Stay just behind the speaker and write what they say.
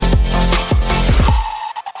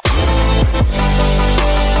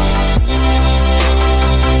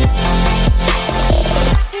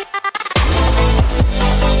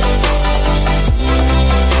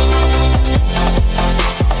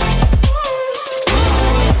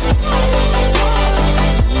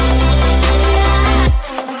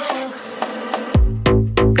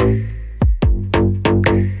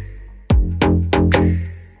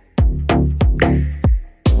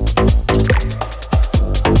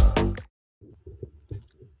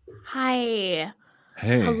Hi.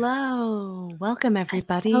 Hey, Hello. Welcome, It's so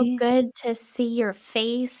everybody. good to see your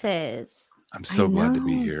faces. I'm I so glad to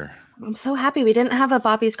be know. here. I'm so happy we didn't have a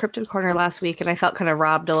Bobby's Cryptid Corner last week, and I felt kind of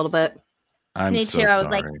robbed a little bit, I'm Me so too. I was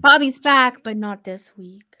like, sorry. Bobby's back, but not this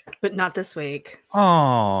week. but not this week.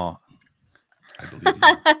 Oh, I believe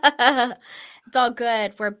you. It's all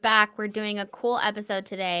good. We're back. We're doing a cool episode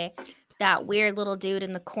today. That weird little dude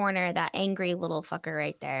in the corner, that angry little fucker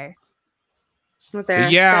right there. Right The there.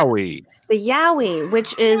 Yowie. The Yowie,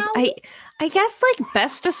 which is I guess like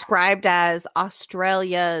best described as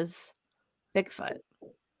Australia's Bigfoot.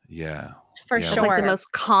 Yeah. For Yeah, That's sure. like the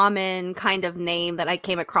most common kind of name that I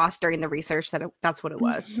came across during the research that's what it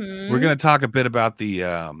was. Mhm. We're going to talk a bit about the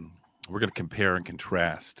we're going to compare and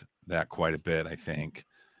contrast that quite a bit, I think,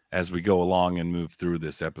 as we go along and move through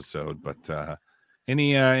this episode. But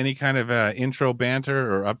any kind of intro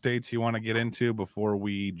banter or updates you want to get into before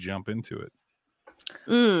we jump into it?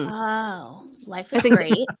 Oh, life I is think-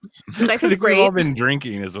 great. Life I is think we've all great. been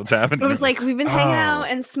drinking is what's happening. It was like we've been hanging out Oh.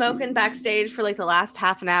 and smoking backstage for like the last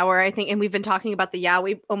half an hour, I think, and we've been talking about the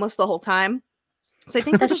Yowie almost the whole time. So I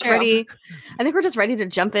think we're That's just true. ready. I think we're just ready to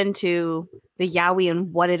jump into the Yowie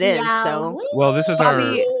and what it is. So Yowie. Well, this is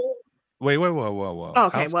Bobby- Wait, whoa.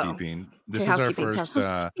 Okay, whoa. Housekeeping. This Okay, is our housekeeping, first tell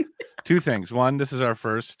us. two things. One, this is our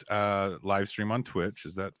first live stream on Twitch.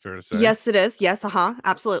 Is that fair to say? Yes, it is. Yes, I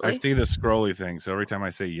absolutely. see the scrolly thing. So every time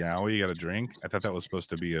I say Yowie, you got a drink. I thought that was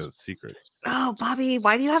supposed to be a secret. Oh, Bobby,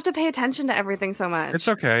 why do you have to pay attention to everything so much? It's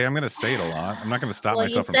okay. I'm going to say it a lot. I'm not going to stop Well,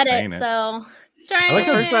 you myself from said saying it, it. so I like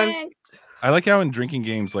how- First one. drink. I like how in drinking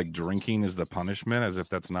games, like drinking is the punishment, as if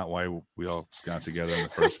that's not why we all got together in the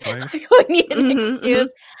first place. We need an Mhm, excuse.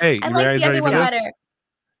 Hey, I you like guys the ready other for one this? better.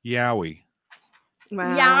 Yowie.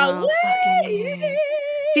 Wow, fucking A.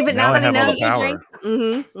 See, but Now now I that I have all know, the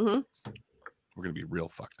power. We're We're going to be real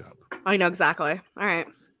fucked up. I know exactly. All right.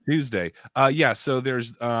 Tuesday. Yeah, so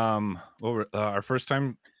there's our first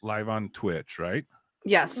time live on Twitch, right?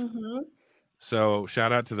 Yes. Mhm. So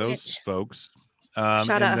shout out to those Twitch. folks. Shout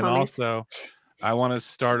and out, then homies. also I want to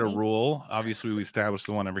start a Okay. rule. Obviously, we established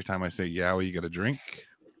the one every time I say Yowie, you got a drink.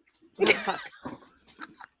 Oh, fuck.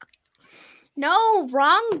 No,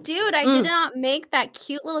 wrong dude. I Mm. did not make that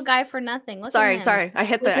cute little guy for nothing. Look at Sorry. him. I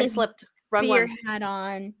hit With I his slipped. Wrong Beer one. hat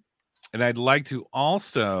on. And I'd like to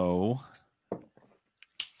also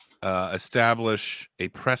establish a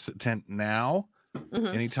precedent now.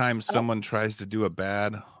 Mhm. Anytime someone tries to do a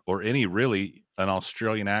bad or an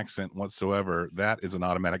Australian accent whatsoever, that is an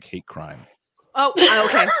automatic hate crime. Oh,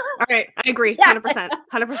 okay. All right. I agree. Yeah. 100%.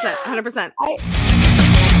 100%.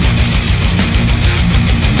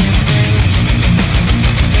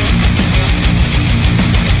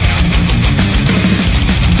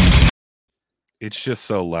 It's just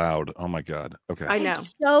so loud. Oh my god. Okay. I know.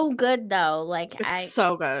 It's so good though. Like It's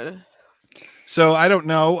so good. So I don't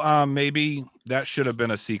know. Maybe that should have been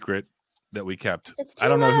a secret that we kept. It's I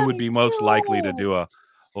don't know who too would be loud, most too likely to loud. do a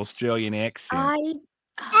Australian accent.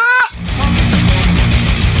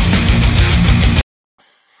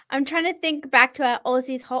 I'm trying to think back to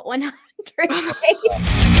Aussie's Hot 100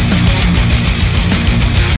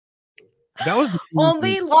 That was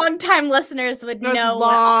Only longtime listeners would That was know a what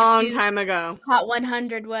long Aussie's time ago. Hot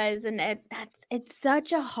 100 was, and it's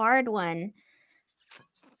such a hard one.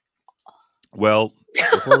 Well,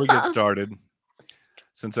 before we get started,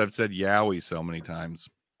 since I've said Yowie so many times,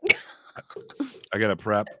 I got to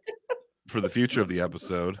prep for the future of the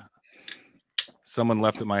episode. Someone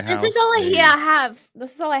left at my house. This is all I have.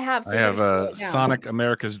 This is all I have. So I you have better slow a it down. Sonic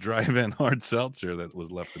America's Drive-In hard seltzer that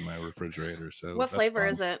was left in my refrigerator. So What that's flavor fun.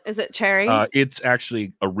 is it? Is it cherry? It's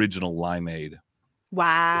actually original limeade.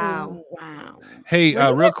 Wow. Oh, wow. Hey, Where do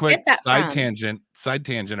you real guys quick, get that side from?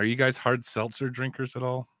 tangent. Are you guys hard seltzer drinkers at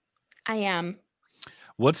all? I am.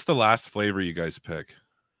 What's the last flavor you guys pick?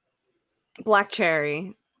 Black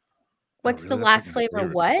cherry. What's really? the That's last like my flavor?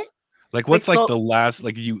 favorite. What? Like, what's Like, like well- the last,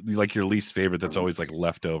 like your least favorite that's always like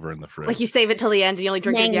left over in the fridge? Like you save it till the end and you only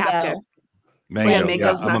drink it if you have to. Mango. Yeah,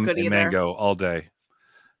 mango's not I'm good a either. mango all day.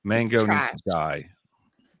 Mango needs trash. to die. I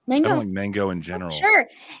Mango. don't like mango in general. Sure.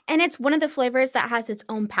 And it's one of the flavors that has its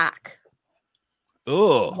own pack.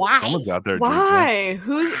 Ugh. Why? Someone's out there drinking. Why?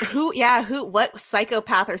 What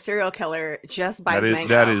psychopath or serial killer just buys mango?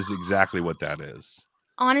 That is exactly what that is.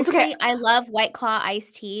 Honestly, okay. I love White Claw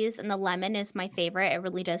iced teas, and the lemon is my favorite. It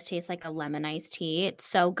really does taste like a lemon iced tea. It's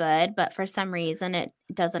so good, but for some reason, it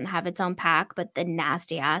doesn't have its own pack. But the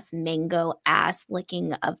nasty ass mango ass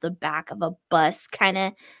licking of the back of a bus kind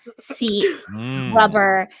of seat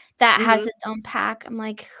rubber that has its own pack. I'm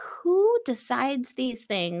like, who decides these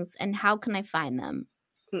things, and how can I find them?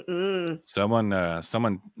 Mm-mm. Someone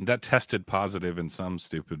that tested positive in some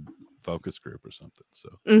stupid focus group or something. So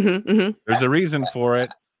There's there's a reason for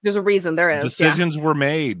it. a reason there is. Decisions were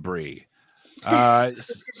made, Bree.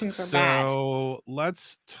 Decisions were bad. So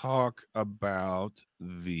let's talk about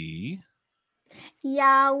the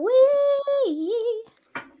Yahweh.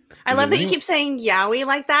 I love that you keep saying Yowie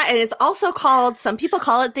like that, and it's also called. Some people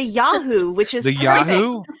call it the Yahoo, which is the perfect.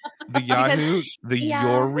 Yahoo, the Yahoo, the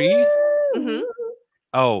Yori. Mhm.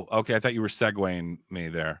 Oh, okay. I thought you were segueing me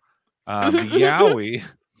there. The Yowie.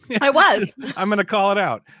 I was. I'm going to call it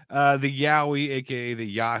out. The Yowie, aka the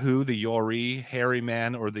Yahoo, the Yori, Hairy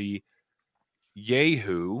Man, or the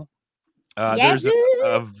Yahoo. There's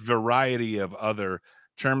a variety of other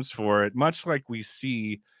terms for it, much like we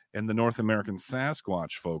see in the North American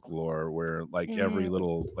Sasquatch folklore, where like every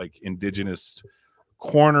little like indigenous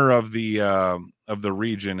corner of the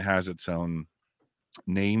region has its own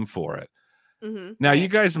name for it. Now, you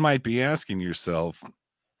guys might be asking yourself,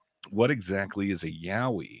 what exactly is a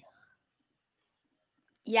Yowie?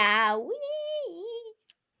 Yowie.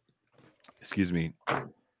 Excuse me.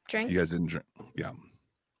 Drink. You guys didn't drink. Yeah.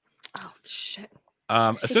 Oh shit.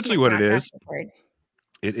 Essentially what it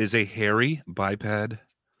is a hairy biped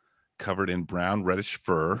covered in brown reddish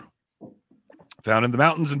fur found in the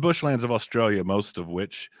mountains and bushlands of Australia, most of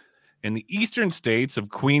which in the eastern states of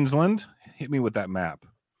Queensland. Hit me with that map.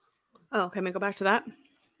 Oh, can we go back to that?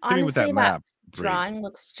 Hit me with that map. Drawing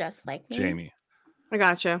looks just like me. Jamie. I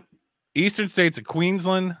gotcha. Eastern states of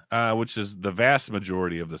Queensland, which is the vast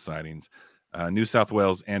majority of the sightings, New South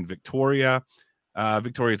Wales and Victoria.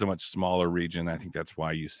 Victoria is a much smaller region. I think that's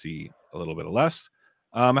why you see a little bit less.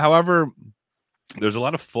 However, there's a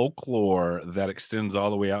lot of folklore that extends all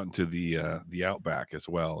the way out into the outback as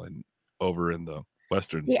well, and over in the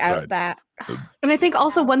western side. Outback. And I think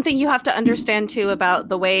also one thing you have to understand too about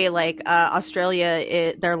the way like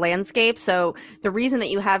Australia, their landscape. So the reason that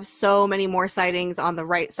you have so many more sightings on the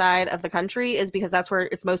right side of the country is because that's where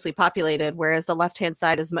it's mostly populated, whereas the left-hand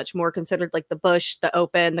side is much more considered like the bush, the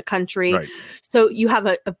open, the country. Right. So you have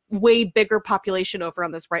a way bigger population over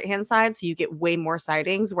on this right-hand side, so you get way more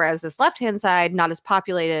sightings, whereas this left-hand side, not as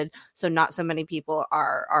populated, so not so many people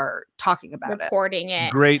are talking about reporting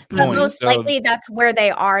it. Great But point. most likely that's where they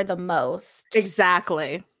are the most.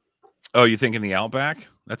 Exactly. Oh, you think in the outback?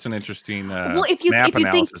 That's an interesting well, if you think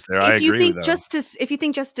there. I agree with that. If you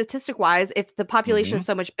think just statistic wise, if the population is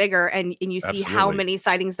so much bigger and you see how many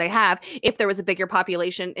sightings they have, if there was a bigger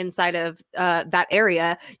population inside of that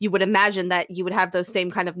area, you would imagine that you would have those same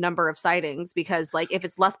kind of number of sightings, because like if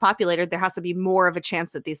it's less populated, there has to be more of a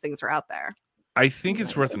chance that these things are out there. I think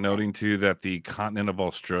it's worth noting too that the continent of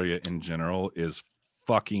Australia in general is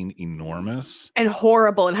fucking enormous and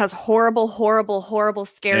horrible, and has horrible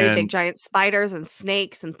scary big giant spiders and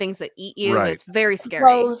snakes and things that eat you. Right. It's very scary.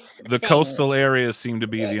 The coastal areas seem to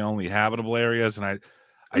be the only habitable areas, and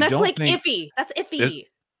that's don't like think iffy. That's iffy.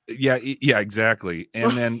 Yeah, exactly.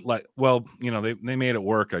 And then like, well, you know, they made it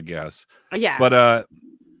work, I guess. Yeah. But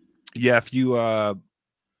yeah, if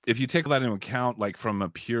you take that into account, like from a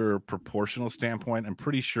pure proportional standpoint, I'm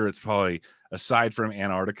pretty sure it's probably, aside from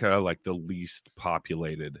Antarctica, like the least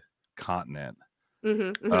populated continent.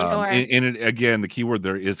 Sure. And again, the keyword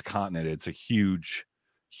there is continent. It's a huge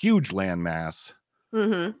landmass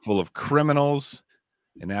full of criminals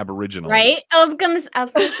and aboriginals. Right? I was gonna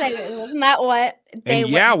say, wasn't that what they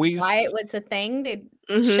Yowies? Why it was a thing? They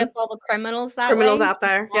ship all the criminals out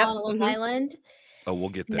there. Yep. Island. Oh, we'll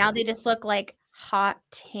get there. Now they just look like hot,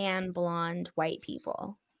 tan, blonde, white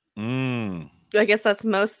people. I guess that's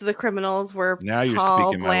most of the criminals were now you're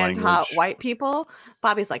tall, speaking bland, hot white people.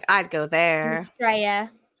 Bobby's like, I'd go there. Australia.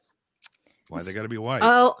 Why they gotta be white?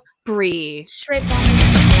 Oh, Bree.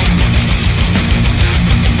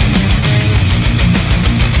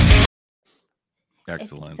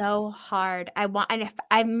 Excellent. It's so hard. I'm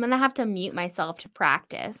gonna have to mute myself to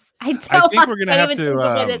practice. I think we're gonna have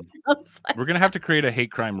to. We're gonna have to create a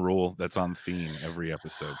hate crime rule that's on theme every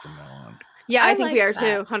episode from now on. Yeah, I think we are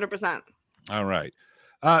too. 100%. All right.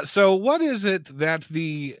 So what is it that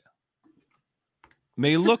the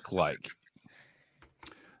may look like?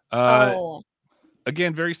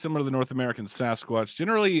 Again, very similar to the North American Sasquatch.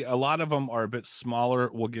 Generally, a lot of them are a bit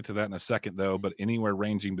smaller. We'll get to that in a second, though, but anywhere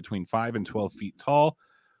ranging between 5 and 12 feet tall.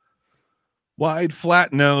 Wide,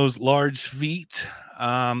 flat nose, large feet.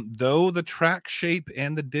 Though the track shape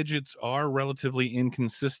and the digits are relatively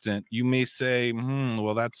inconsistent, you may say,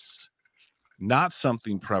 well, that's not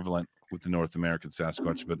something prevalent with the North American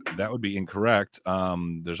Sasquatch, but that would be incorrect.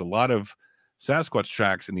 There's a lot of Sasquatch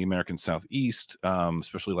tracks in the American Southeast,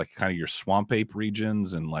 especially like kind of your swamp ape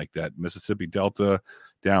regions and like that Mississippi Delta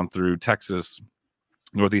down through Texas,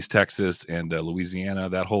 Northeast Texas, and Louisiana,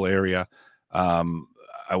 that whole area.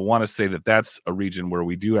 I want to say that that's a region where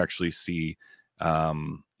we do actually see,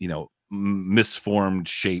 misformed,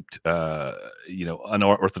 shaped,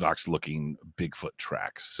 unorthodox looking Bigfoot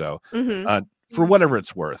tracks. So for whatever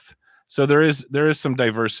it's worth. So there is some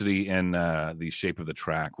diversity in the shape of the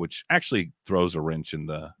track, which actually throws a wrench in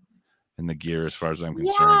the gear as far as I'm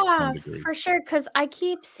concerned to some degree. For sure, because I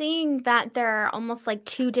keep seeing that there are almost like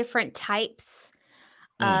two different types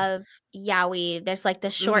of Yowie. There's like the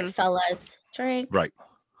short fellas, drink. Right.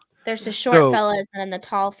 There's the short fellas and then the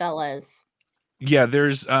tall fellas. Yeah,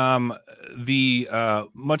 there's the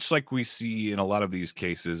much like we see in a lot of these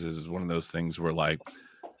cases is one of those things where like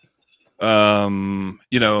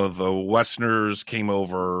the Westerners came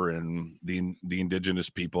over and the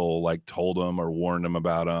indigenous people like told them or warned them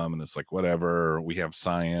about them, and it's like whatever, we have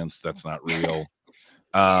science, that's not real.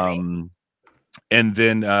 And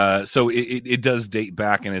then so it does date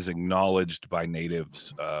back and is acknowledged by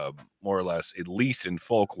natives more or less, at least in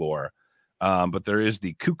folklore. But there is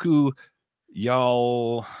the Kuku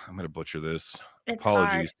Yal, I'm going to butcher this.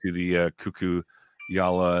 Apologies to the Kuku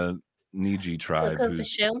Yala Niji tribe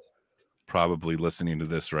who's probably listening to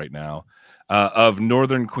this right now, of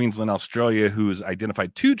northern Queensland, Australia, who's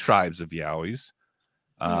identified 2 tribes of Yowies.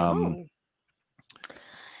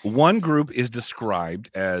 One group is described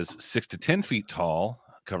as 6 to 10 feet tall,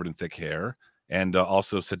 covered in thick hair, and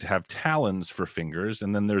also said to have talons for fingers.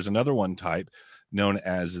 And then there's another one type known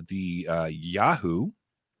as the Yahoo.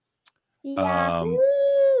 That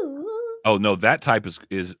type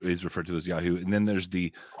is referred to as Yahoo. And then there's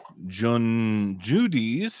the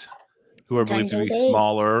Junjudis, who are believed to be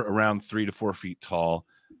smaller, around 3 to 4 feet tall,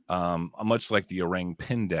 much like the Orang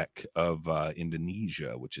Pendek of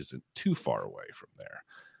Indonesia, which isn't too far away from there.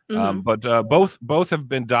 But both have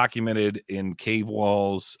been documented in cave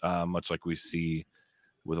walls, much like we see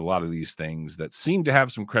with a lot of these things that seem to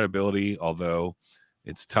have some credibility, although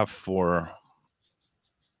it's tough for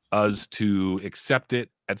us to accept it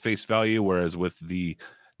at face value. Whereas with the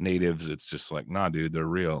natives, it's just like, nah, dude, they're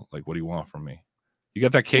real. Like, what do you want from me? You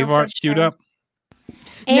got that cave art queued up?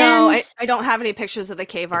 And no, I don't have any pictures of the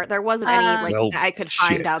cave art. There wasn't any that I could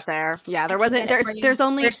find out there. Yeah, there wasn't. There's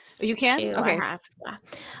only you can. Okay.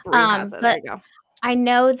 But there you go. I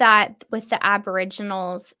know that with the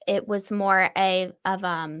Aboriginals, it was more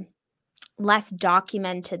less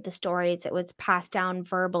documented. The stories, it was passed down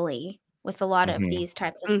verbally with a lot of these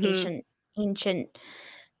type of ancient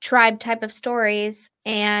tribe type of stories,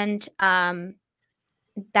 and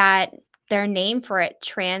that their name for it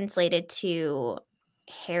translated to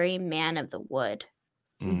hairy man of the wood.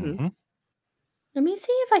 Let me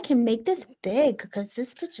see if I can make this big, because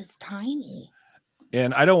this bitch is tiny.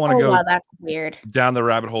 And I don't want to go that's weird down the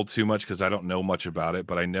rabbit hole too much because I don't know much about it,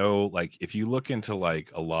 but I know like if you look into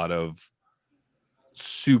like a lot of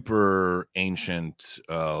super ancient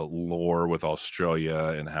lore with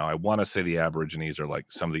Australia and how I want to say the Aborigines are like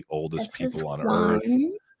some of the oldest people on Earth.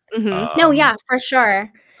 No, yeah, for sure.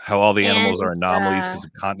 How all the animals are anomalies because the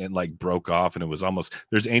continent like broke off, and it was almost,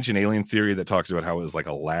 there's ancient alien theory that talks about how it was like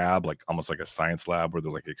a lab, like almost like a science lab where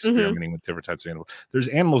they're like experimenting with different types of animals. There's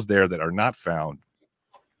animals there that are not found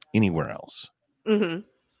anywhere else.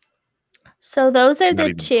 So those are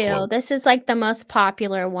the 2. This is like the most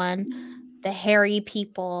popular one. The hairy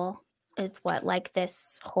people is what like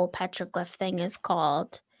this whole petroglyph thing is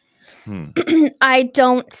called. I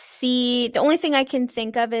don't see, the only thing I can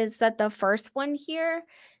think of is that the first one here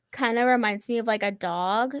kind of reminds me of like a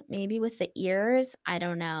dog, maybe with the ears. I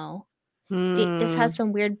don't know. This has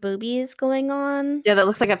some weird boobies going on. Yeah, that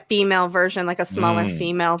looks like a female version, like a smaller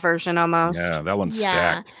female version almost. Yeah, that one's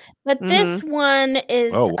stacked. But this one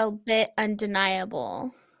is a bit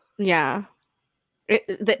undeniable. Yeah.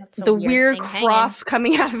 The weird cross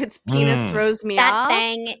coming out of its penis throws me off. That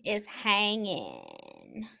thing is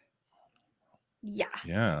hanging.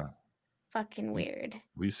 Yeah. Fucking weird.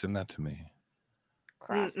 Will you send that to me?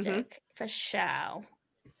 Cross stick for show.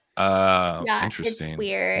 Interesting. It's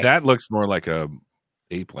weird. That looks more like a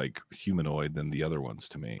ape-like humanoid than the other ones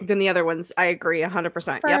to me. I agree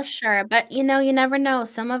 100%. For sure. But you never know.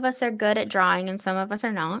 Some of us are good at drawing and some of us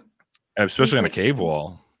are not. Especially on a cave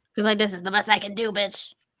wall. You're like, this is the best I can do,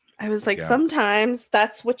 bitch. I was like, sometimes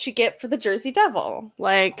that's what you get for the Jersey Devil.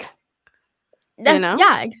 Like,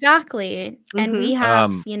 yeah, exactly. And we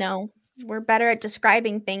have, we're better at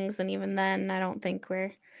describing things, and even then I don't think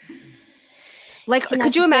we're like,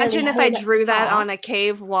 could you imagine if I drew that on a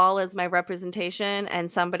cave wall as my representation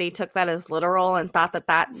and somebody took that as literal and thought that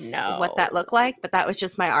that's what that looked like, but that was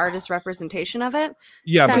just my artist representation of it?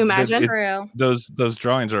 Yeah, but imagine those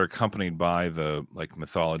drawings are accompanied by the like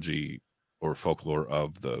mythology or folklore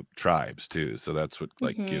of the tribes too, so that's what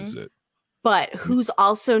like gives it But who's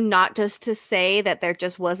also not just to say that there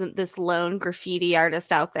just wasn't this lone graffiti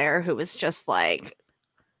artist out there who was just like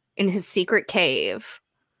in his secret cave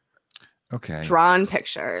Okay. drawing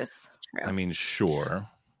pictures. I mean, sure.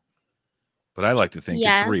 But I like to think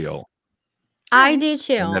Yes. it's real. I do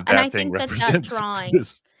too. And And I that thing think that represents drawing,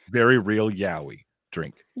 this very real Yowie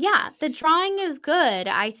drink. yeah, the drawing is good.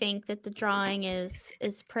 I think that the drawing is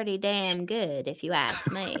pretty damn good, if you ask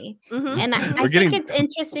me. Mhm. And I We're think getting- it's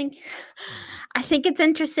interesting. I think it's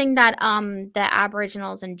interesting that the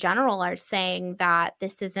Aboriginals in general are saying that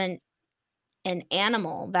this isn't an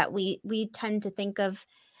animal, that we tend to think of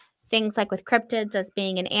things like with cryptids as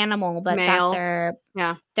being an animal, but Male.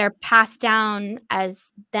 that they're passed down as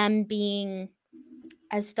them being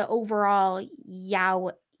as the overall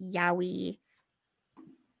Yowie,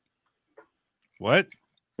 What?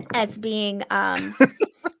 as being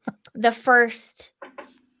the first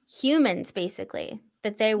humans, basically,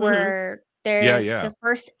 that they were the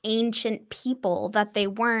first ancient people, that they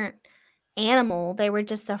weren't animal, they were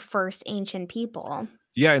just the first ancient people.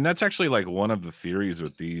 Yeah, and that's actually like one of the theories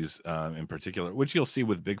with these in particular, which you'll see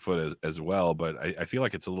with Bigfoot as well. But I feel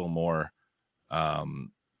like it's a little more,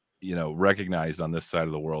 recognized on this side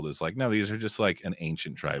of the world as like, no, these are just like an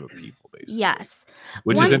ancient tribe of people, basically. Yes.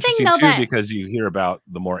 Which One is thing, interesting though, too, that- because you hear about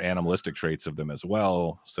the more animalistic traits of them as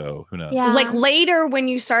well. So who knows? Yeah. Like later when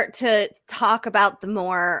you start to talk about the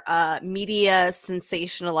more media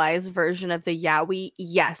sensationalized version of the Yowie,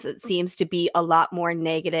 yes, it seems to be a lot more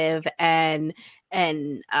negative and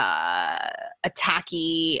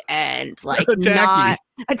attacky and like Attacky. not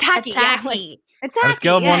attacky. Yeah, like, Attacky. attacky. On a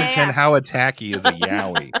scale of 1 to yeah, 10, how attacky is a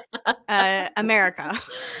Yowie? America.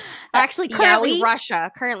 Actually, currently Yowie?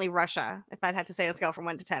 Russia. If I'd had to say a scale from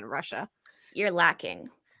 1 to 10, Russia. You're lacking.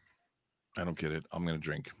 I don't get it. I'm going to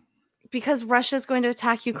drink. Because Russia's going to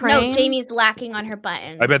attack Ukraine? No, Jamie's lacking on her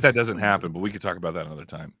buttons. I bet that doesn't happen, but we could talk about that another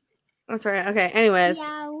time. That's right. Okay, anyways.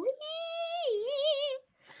 Yowie.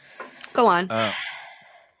 Go on.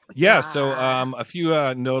 So a few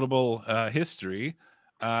notable history.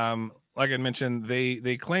 Like I mentioned,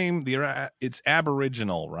 they claim it's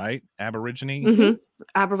Aboriginal, right? Aborigine. Mhm.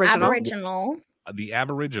 Aboriginal. The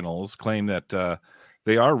Aboriginals claim that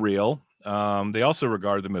they are real. They also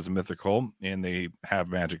regard them as mythical, and they have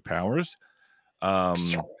magic powers.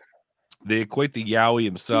 They equate the Yowie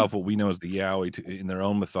himself, what we know as the Yowie, in their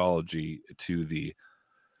own mythology, to the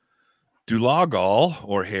Dulagal,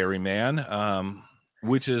 or hairy man,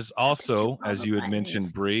 which is also, as you had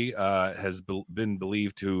mentioned, Bree, has been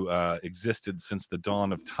believed to existed since the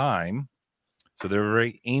dawn of time. So they're a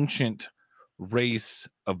very ancient race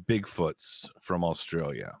of Bigfoots from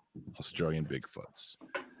Australia, Australian Bigfoots.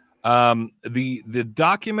 The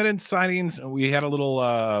documented sightings, we had a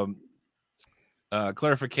little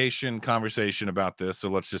clarification conversation about this, so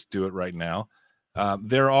let's just do it right now.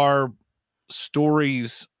 There are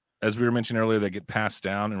stories, as we were mentioning earlier, that get passed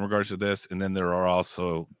down in regards to this, and then there are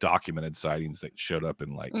also documented sightings that showed up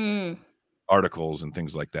in like articles and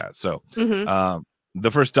things like that. So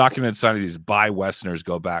the first documented sightings by Westerners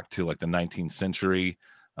go back to like the 19th century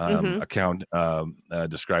account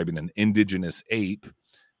describing an indigenous ape,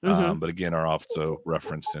 but again are also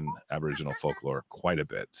referenced in Aboriginal folklore quite a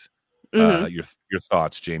bit. Your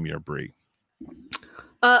thoughts, Jamie or Bree?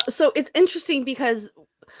 So it's interesting because,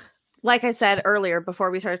 like I said earlier,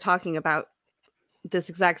 before we started talking about this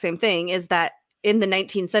exact same thing, is that in the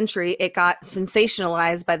 19th century, it got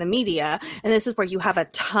sensationalized by the media. And this is where you have a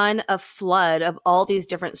ton of flood of all these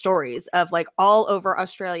different stories of like all over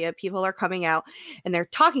Australia. People are coming out and they're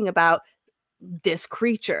talking about this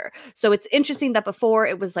creature. So it's interesting that before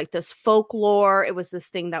it was like this folklore, it was this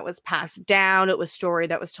thing that was passed down, it was story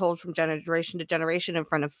that was told from generation to generation in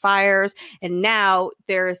front of fires, and now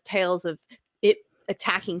there's tales of it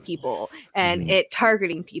attacking people and it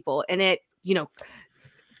targeting people and it,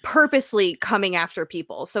 purposely coming after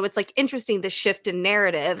people. So it's like interesting, the shift in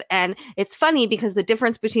narrative. And it's funny because the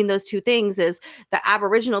difference between those two things is the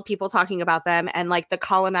Aboriginal people talking about them and like the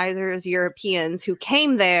colonizers, Europeans who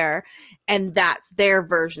came there, and that's their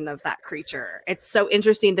version of that creature. It's so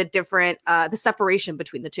interesting, the different the separation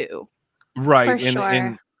between the two. Right. For sure.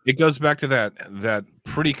 And it goes back to that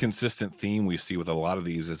pretty consistent theme we see with a lot of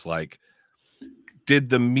these is like, did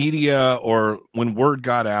the media, or when word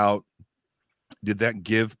got out, did that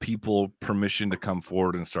give people permission to come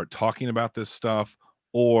forward and start talking about this stuff?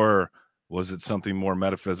 Or was it something more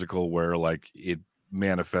metaphysical where like it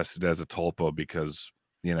manifested as a tulpa because,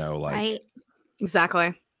 Right.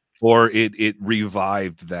 Exactly. Or it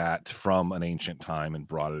revived that from an ancient time and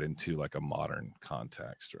brought it into like a modern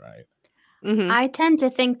context, right? Mm-hmm. I tend to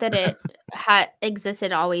think that it had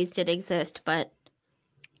existed, always did exist, but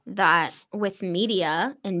that with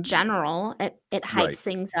media in general, it hypes Right.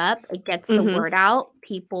 things up. It gets the word out.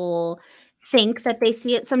 People think that they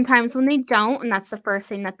see it sometimes when they don't, and that's the first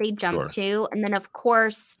thing that they jump Sure. to. And then, of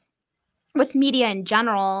course, with media in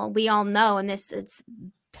general, we all know, and it's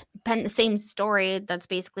been the same story that's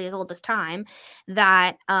basically as old as time,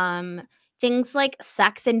 that things like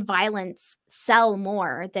sex and violence sell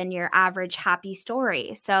more than your average happy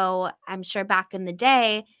story. So I'm sure back in the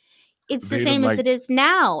day, it's the They same didn't as like. it is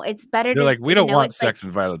now. It's better They're to, like, we don't want it's like, sex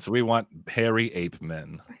and violence. We want hairy ape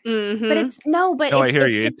men. but it's no, but No, I hear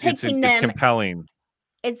it's you. depicting It's them. compelling.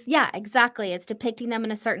 It's exactly. It's depicting them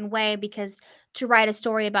in a certain way, because to write a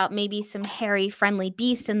story about maybe some hairy, friendly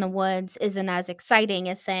beast in the woods isn't as exciting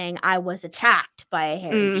as saying I was attacked by a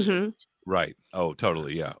hairy beast. Right. Oh,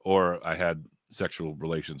 totally. Yeah. Or I had sexual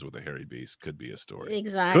relations with a hairy beast. Could be a story.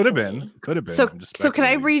 Exactly. Could have been. Could have been. So, I'm just so can I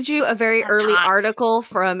speculating. read you a very That's early hot. article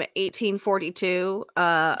from 1842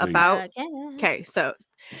 about? Okay, so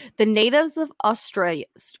the natives of Australia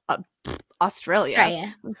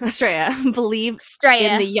Australia. believe in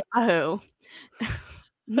Australia. the Yahoo.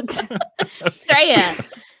 Australia.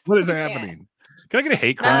 What is happening? Can I get a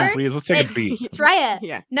hate crime, Remember? please? Let's take a It's beat. Australia.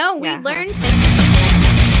 Yeah. No, we Yeah, learned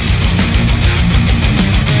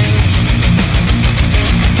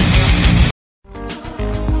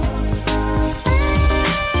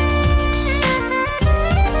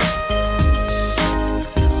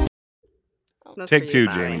That's Take for you, two,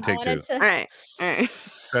 Bobby. Jamie. Take two. All right.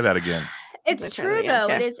 Try that again. It's Let's try true that again.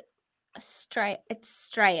 though. Okay. It is Australia. It's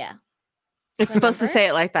Australia. It's supposed to Remember? say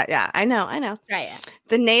it like that. Yeah, I know. Australia.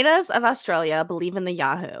 The natives of Australia believe in the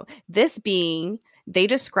Yahoo. This being they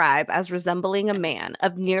describe as resembling a man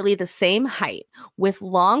of nearly the same height, with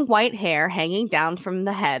long white hair hanging down from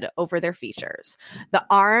the head over their features. The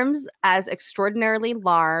arms as extraordinarily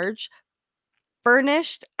large,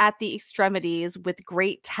 furnished at the extremities with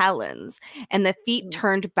great talons, and the feet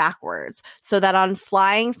turned backwards, so that on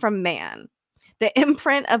flying from man, the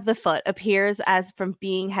imprint of the foot appears as from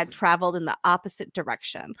being had traveled in the opposite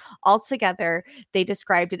direction. Altogether, they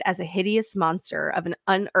described it as a hideous monster of an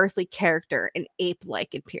unearthly character and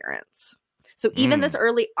ape-like appearance. So even this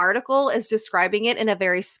early article is describing it in a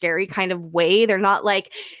very scary kind of way. They're not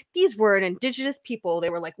like, these were an indigenous people. They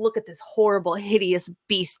were like, look at this horrible, hideous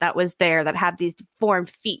beast that was there that had these deformed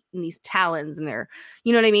feet and these talons and they're,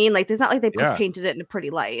 you know what I mean? Like, it's not like they painted it in a pretty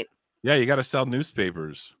light. Yeah, you got to sell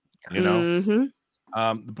newspapers, you know?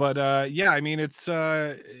 Yeah, I mean, it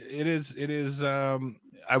is.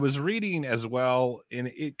 I was reading as well, and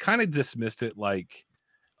it kind of dismissed it like,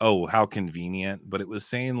 oh, how convenient. But it was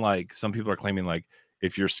saying like some people are claiming like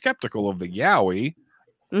if you're skeptical of the Yowie,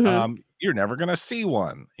 you're never gonna see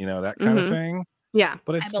one, you know, that kind of thing. Yeah,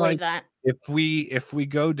 but it's I believe that. if we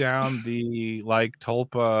go down the like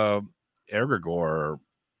Tulpa Egregore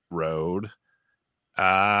road,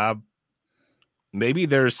 maybe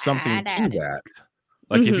there's something to that.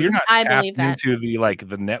 Like if you're not tapped into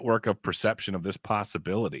the network of perception of this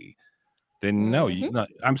possibility, then no,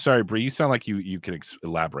 I'm sorry, Bree, you sound like you can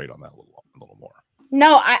elaborate on that a little more.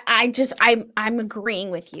 No, I'm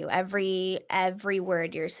agreeing with you. Every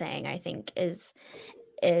word you're saying, I think is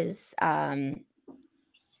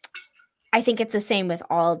I think it's the same with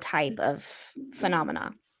all type of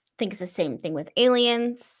phenomena. I think it's the same thing with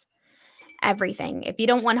aliens. Everything. If you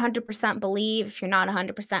don't 100% believe, if you're not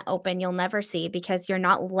 100% open, you'll never see, because you're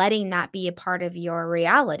not letting that be a part of your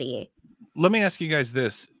reality. Let me ask you guys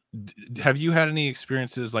this. Have you had any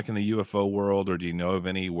experiences like in the UFO world, or do you know of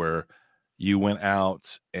any where you went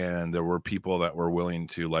out and there were people that were willing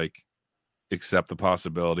to like accept the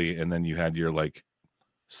possibility, and then you had your like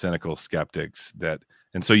cynical skeptics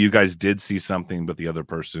and so you guys did see something, but the other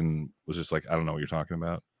person was just like, I don't know what you're talking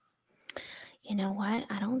about? You know what?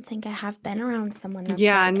 I don't think I have been around someone that's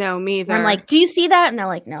no, me either. I'm like, do you see that? And they're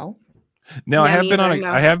like, no. No, I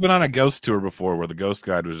have been on a ghost tour before where the ghost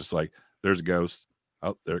guide was just like, there's a ghost.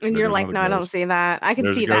 Oh, there. And you're like, no, ghost. I don't see that. I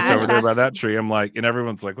can see that over there by that tree. I'm like, and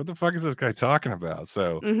everyone's like, what the fuck is this guy talking about?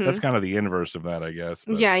 So that's kind of the inverse of that, I guess.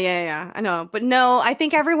 But. Yeah. I know. But no, I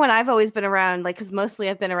think everyone I've always been around, like, because mostly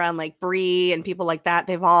I've been around like Bree and people like that.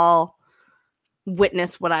 They've all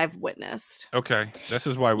witnessed what I've witnessed. Okay. This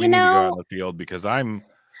is why we need to go out in the field, because I'm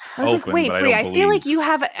open, like, wait, but Bree, I feel like you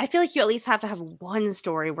at least have to have one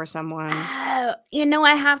story where someone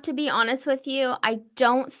I have to be honest with you. I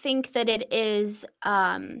don't think that it is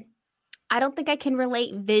I don't think I can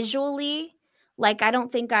relate visually. Like, I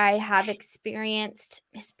don't think I have experienced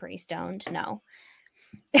Miss Bree stoned. No.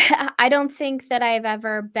 I don't think that I've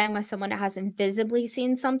ever been with someone that hasn't visibly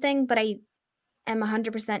seen something, but I am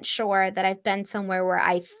 100% sure that I've been somewhere where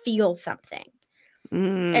I feel something.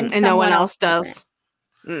 And no one else does.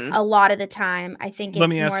 a lot of the time. I think Let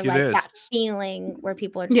it's me more ask you like this. that feeling where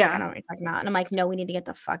people are just like, I don't know what you're talking about. And I'm like, no, we need to get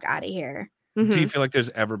the fuck out of here. Do you feel like there's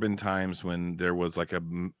ever been times when there was like a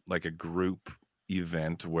group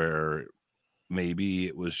event where maybe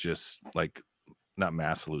it was just like not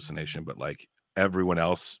mass hallucination, but like everyone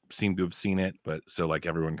else seemed to have seen it, but so like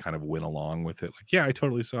everyone kind of went along with it? Like, yeah, I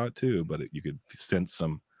totally saw it too, but you could sense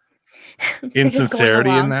some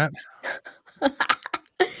insincerity in that.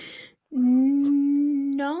 No.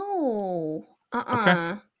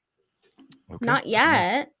 Okay. Not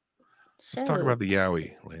yet. Let's talk about the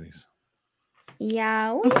Yowie, ladies.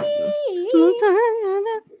 Yowie.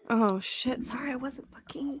 Oh shit! Sorry, I wasn't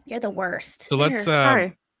fucking. You're the worst. So let's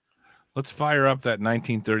sorry. Let's fire up that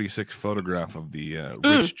 1936 photograph of the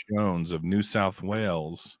Rich Jones of New South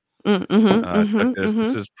Wales. This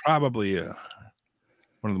is probably one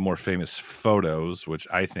of the more famous photos, which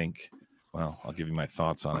I think. Well, I'll give you my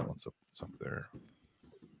thoughts on it once it's up there.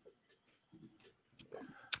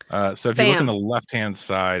 So if you look on the left-hand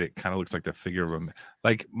side, it kind of looks like the figure of a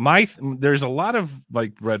like there's a lot of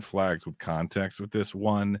like red flags with context with this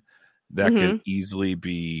one that could easily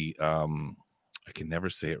be I can never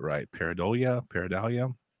say it right.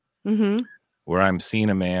 Pareidolia, where I'm seeing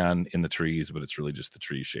a man in the trees, but it's really just the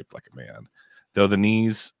tree shaped like a man. Though the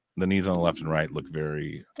knees on the left and right look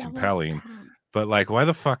very compelling. But like, why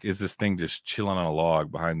the fuck is this thing just chilling on a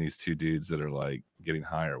log behind these two dudes that are like getting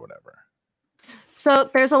high or whatever? So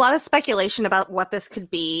there's a lot of speculation about what this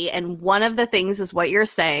could be, and one of the things is what you're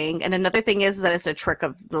saying, and another thing is that it's a trick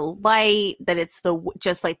of the light, that it's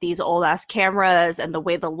just like these old ass cameras, and the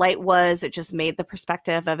way the light was, it just made the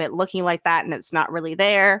perspective of it looking like that, and it's not really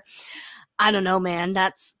there. I don't know, man.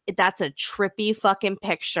 That's a trippy fucking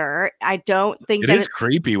picture. I don't think it is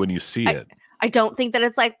creepy when you see it. I don't think that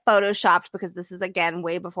it's like photoshopped, because this is again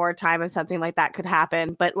way before a time of something like that could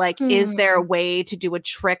happen. But like, is there a way to do a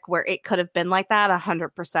trick where it could have been like that?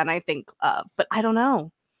 100%, I think of, but I don't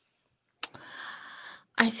know.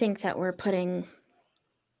 I think that we're putting.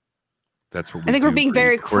 That's what I think we're being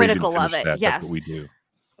very critical of it. Yes, that's what we do.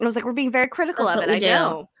 I was like, we're being very critical of it. I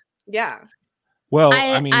know. Yeah. Well,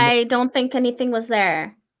 I don't think anything was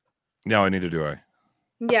there. No, neither do I.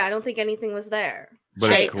 Yeah, I don't think anything was there.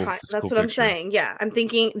 But it's cool. That's what I'm saying. Yeah, I'm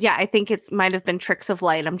thinking. Yeah, I think it might have been tricks of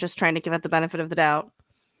light. I'm just trying to give it the benefit of the doubt.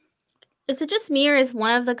 Is it just me, or is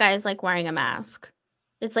one of the guys like wearing a mask?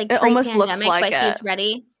 It's like it almost looks like but he's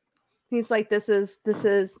ready. He's like, this is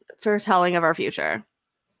foretelling of our future.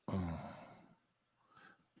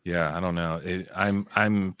 Yeah, I don't know. I'm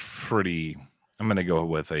gonna go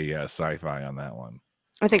with a sci-fi on that one.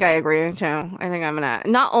 I think I agree too. I think I'm gonna.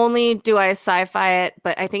 Not only do I sci-fi it,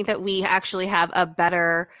 but I think that we actually have a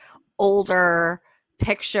better, older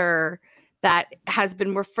picture that has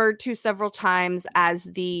been referred to several times as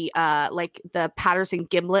the like the Patterson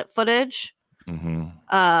Gimlet footage.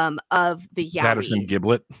 Of the Yowie. Patterson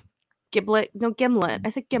Gimlet. No, Gimlet. I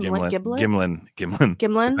said Gimlet.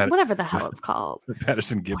 Gimlin. Whatever the hell it's called.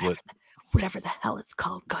 Patterson Gimlet. Whatever the hell it's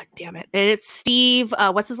called. God damn it. And it's Steve.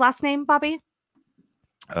 What's his last name, Bobby?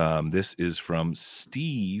 This is from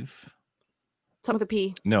Steve. Some with a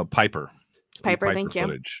P. No, Piper. Piper, thank you.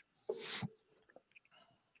 Footage.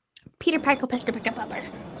 Peter Piper.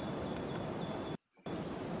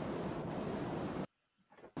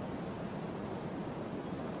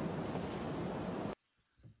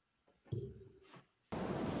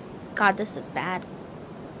 God, this is bad.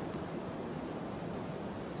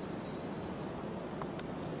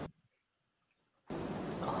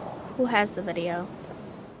 Who has the video?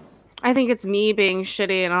 I think it's me being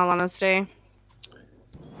shitty, in all honesty.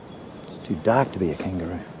 It's too dark to be a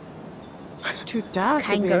kangaroo. It's too dark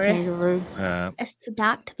to be a kangaroo. It's too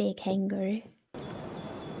dark to be a kangaroo.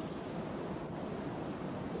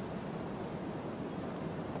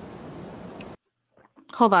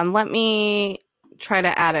 Hold on, let me try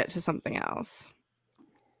to add it to something else.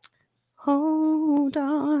 Hold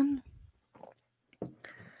on.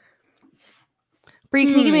 Bree,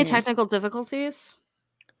 can you give me technical difficulties?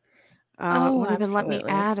 It won't even let me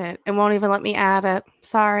add it. It won't even let me add it.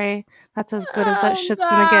 Sorry. That's as good as that shit's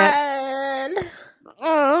gonna get.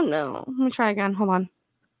 Oh no. Let me try again. Hold on.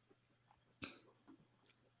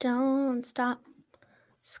 Don't stop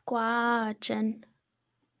squatching.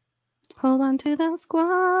 Hold on to that squash.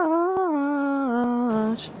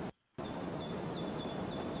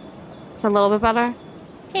 It's a little bit better.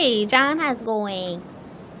 Hey, John, how's it going?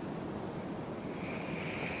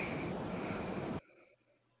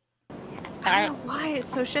 I don't know why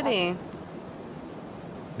it's so shitty.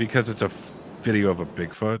 Because it's a video of a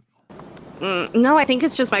Bigfoot? No, I think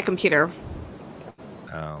it's just my computer.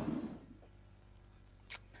 Oh.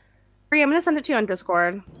 I'm gonna send it to you on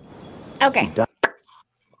Discord. Okay. Too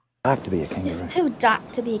dark to be a kangaroo. It's too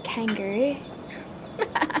dark to be a kangaroo.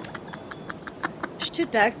 It's too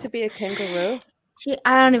dark to be a kangaroo.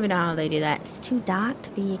 I don't even know how they do that. It's too dark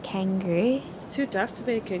to be a kangaroo. It's too dark to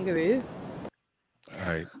be a kangaroo.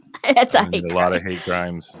 All right. That's a I need hate a lot of crime. hate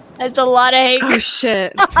crimes. That's a lot of hate. Oh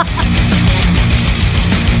shit.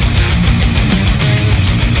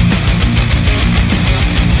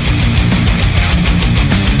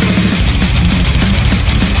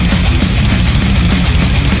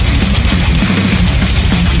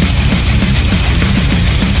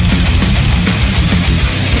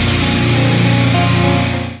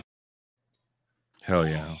 Hell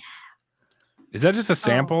yeah. Is that just a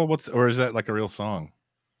sample? Or is that like a real song?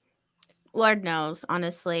 Lord knows,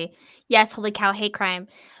 honestly. Yes, holy cow, hate crime.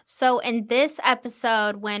 So in this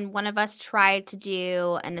episode, when one of us tried to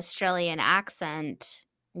do an Australian accent,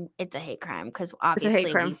 it's a hate crime because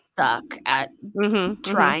obviously crime. we suck at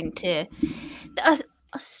trying to.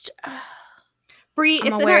 Bree,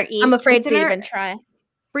 it's in our email. I'm afraid to even try.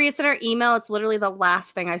 Bree, it's in our email. It's literally the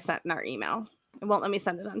last thing I sent in our email. It won't let me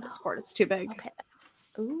send it on Discord. It's too big. Okay.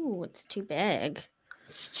 Ooh, it's too big.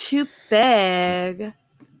 It's too big.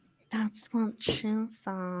 That's what she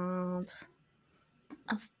said.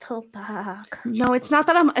 It's too big. No, it's not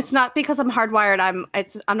that it's not because I'm hardwired.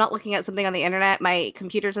 I'm not looking at something on the internet. My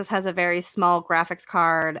computer just has a very small graphics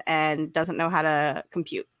card and doesn't know how to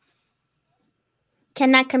compute.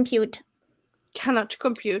 Cannot compute. Cannot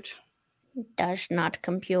compute. Does not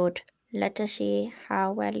compute. Let us see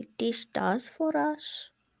how well this does for us.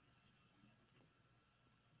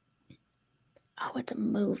 Oh, it's a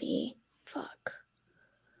movie. Fuck.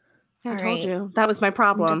 I All told right. you. That was my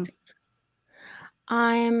problem.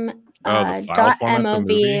 I'm the file dot format, the MOV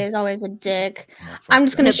movie? is always a dick. Oh, fuck I'm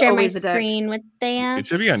just that. gonna It's share my always a dick. screen with Dan. It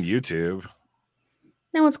should be on YouTube.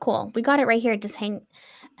 No, it's cool. We got it right here. Just hang.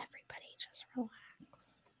 Everybody, just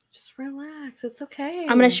relax. Just relax. It's okay.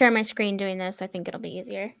 I'm gonna share my screen doing this. I think it'll be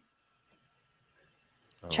easier.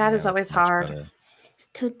 Chat is always much hard. better. It's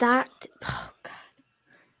too dark. Oh god,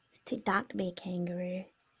 it's too dark to be a kangaroo.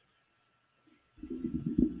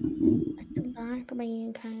 It's too dark to be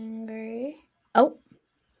a kangaroo. Oh,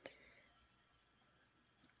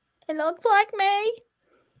 it looks like me.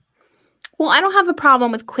 Well, I don't have a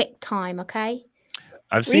problem with QuickTime. Okay.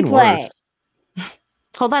 I've seen Replay. worse.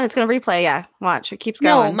 Hold on, it's gonna replay. Yeah, watch. It keeps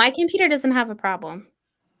No, going. my computer doesn't have a problem.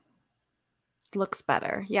 Looks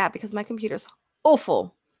better. Yeah, because my computer's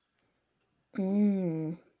awful.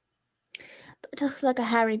 It looks like a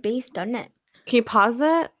hairy beast, doesn't it? Can you pause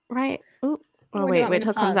it? Right. Oop. Oh Where do you wait, want me wait to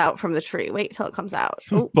till it comes pause? out from the tree. Wait till it comes out.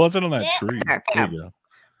 Oop. Buzz it on that tree. There, There you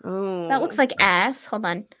go. Ooh. That looks like ass. Hold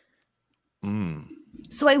on. Mm.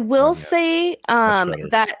 So I will yeah. say better.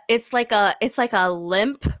 that it's like a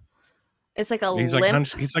limp. It's like a He's limp like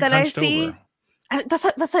hunched, he's like that I hunched see. over. And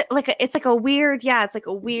it's like a weird, it's like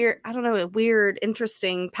a weird, I don't know, a weird,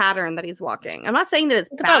 interesting pattern that he's walking. I'm not saying that it's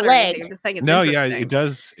Look at that bad or anything. leg. I'm just saying it's No, yeah, interesting. it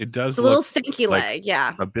does. It does. It's a little look stinky like leg,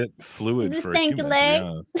 yeah. a bit fluid The for a stinky human.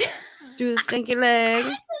 leg. Yeah. Do the stinky leg.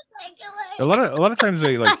 A lot of times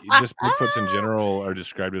they like just Bigfoots in general are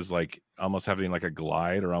described as like almost having like a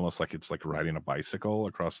glide or almost like it's like riding a bicycle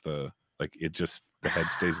across the like it just the head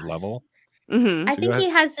stays level. Mm-hmm. I So think go he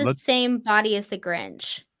ahead. has the Let's- same body as the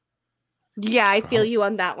Grinch. Yeah, I feel you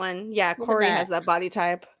on that one. Yeah, at Corey that. has that body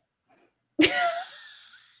type.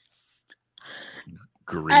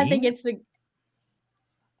 Green. I think it's the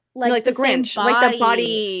Like the same Grinch, like the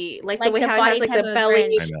body, like the Like way the how it has body like type the of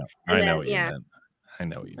belly. Grinch. I know. and I then- know what you yeah. meant. I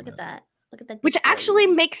know what you Look meant. at that. Look at that. Which deep belly. actually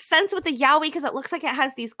makes sense with the Yowie because it looks like it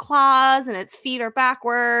has these claws and its feet are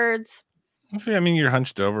backwards. See, I mean, you're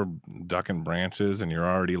hunched over, ducking branches, and you're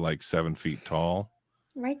already like 7 feet tall.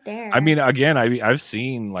 right there. I mean, again, I've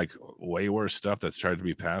seen like way worse stuff that's tried to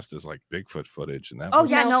be passed as like Bigfoot footage, and that Oh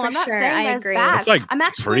looks- yeah, No, no, for I'm not sure. saying I that's agree. bad. it's like I'm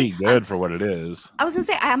actually pretty good for what it is. I was gonna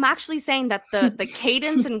say I'm actually saying that the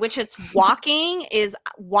cadence in which it's walking is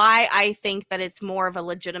why I think that it's more of a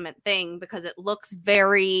legitimate thing because it looks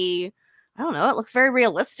very, I don't know, it looks very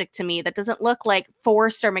realistic to me. That doesn't look like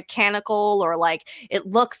forced or mechanical or like it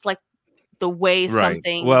looks like the way Right.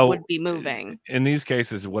 something Well, would be moving. In these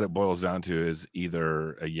cases, what it boils down to is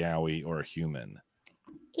either a Yowie or a human.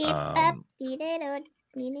 Eat up, Um, eat it up.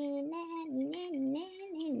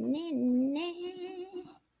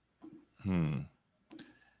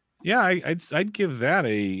 Yeah, I'd give that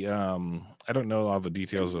a I don't know all the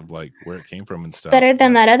details of like where it came from and stuff. Better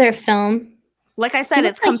than but that other film. Like I He said,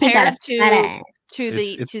 it's looks like he got compared a fat ass.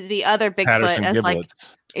 It's to the other Bigfoot Patterson as like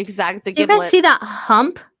giblets. exact the Do you guys giblet. see that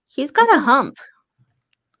hump? He's got a hump.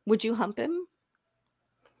 Would you hump him?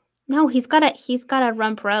 No, he's got a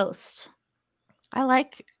rump roast. I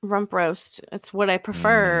like rump roast. It's what I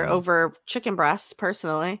prefer Mm. over chicken breasts,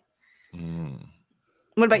 personally. Mm.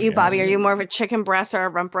 What about you, Yeah. Bobby? Are you more of a chicken breast or a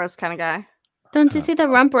rump roast kind of guy? Don't you see the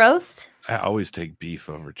rump roast? I always take beef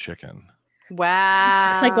over chicken.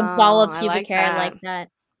 Wow. It's like a ball of I pubic hair like that.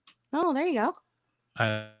 Oh, there you go.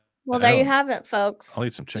 Well, there you have it, folks. I'll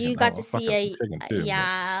eat some chicken. You got I'll to fuck see up a some chicken too, but-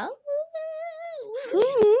 yeah.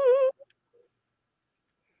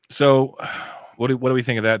 So, what do we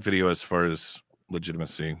think of that video as far as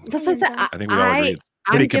legitimacy? That's what I said. I think we all agree it's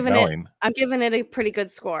pretty compelling. I'm giving it a pretty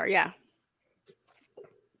good score. Yeah.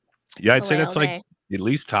 Yeah, I'd say that's Okay. like at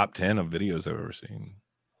least top 10 of videos I've ever seen.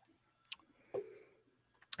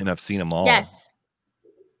 And I've seen them all. Yes.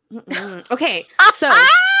 Okay, so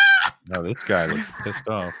No, this guy looks pissed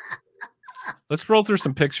off. Let's roll through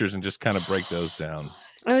some pictures and just kind of break those down.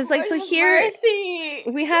 I was like, so here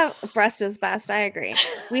we have breast is best. I agree.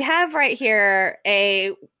 We have right here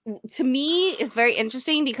to me is very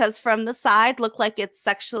interesting because from the side look like it's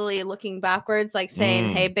sexually looking backwards, like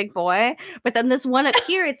saying, "Hey, big boy." But then this one up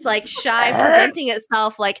here, it's like shy, presenting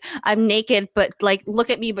itself like I'm naked, but like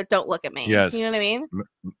look at me, but don't look at me. Yes. You know what I mean?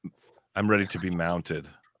 I'm ready to be mounted.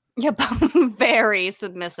 Yeah, very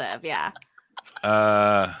submissive. Yeah.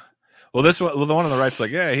 Well, the one on the right's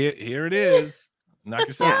like, yeah, here it is. Knock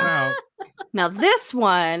yourself out. Now this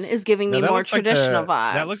one is giving me Now, that more looks like traditional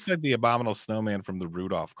vibes. That looks like the Abominable Snowman from the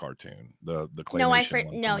Rudolph cartoon. The claymation one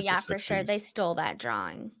from for sure they 60s. stole that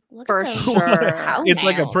drawing. Look For at those sure. It's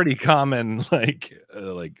like a toenails. pretty common like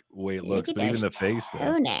way it Look looks, at but even those the face though.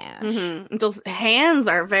 toenails. Mhm. Those hands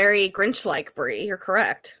are very Grinch-like, Brie. You're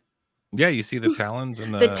correct. Yeah, you see the talons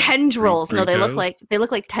and The tendrils. three No, they look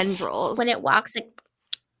toes? like tendrils. When it walks, it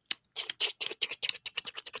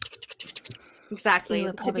exactly. Ooh, The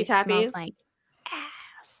it tippy probably tappies, smells like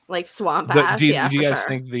ass. like swamp Do ass. you Yeah, for guys sure.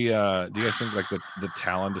 think do you guys think like the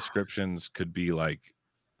talon descriptions could be like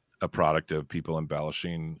a product of people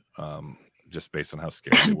embellishing just based on how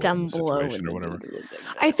scary they were in Down the below situation or whatever?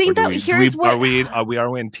 I Or think do that we- here's what. are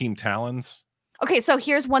we in Team Talons? Okay, so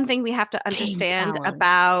here's one thing we have to understand talent.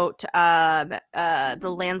 about the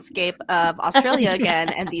landscape of Australia again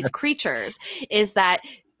and these creatures is that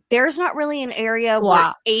there's not really an area where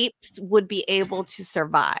Swamp. apes would be able to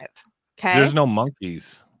survive. Okay, There's no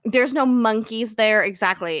monkeys. there's no monkeys there.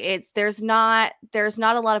 Exactly, there's not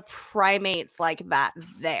a lot of primates like that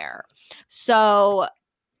there. So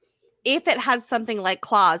if it had something like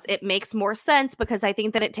claws, it makes more sense because I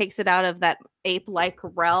think that it takes it out of that ape-like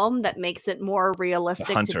realm that makes it more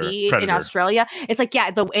realistic hunter, to be in predator. Australia. It's like, yeah,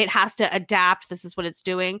 it has to adapt. This is what it's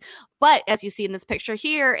doing. But as you see in this picture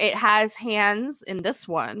here, it has hands in this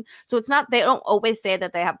one. So it's not, they don't always say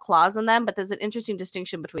that they have claws in them, but there's an interesting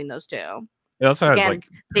distinction between those two. It also has Again, like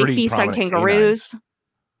They pretty feast on prominent kangaroos.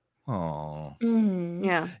 Oh, Mm.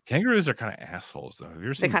 Yeah, kangaroos are kind of assholes though. Have you ever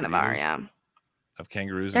they seen kind of are. videos Yeah. of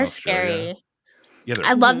kangaroos? They're in Australia? scary. Yeah, they're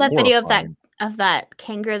I love that video horrifying. of that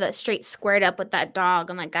kangaroo that straight squared up with that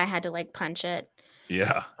dog, and that guy had to like punch it.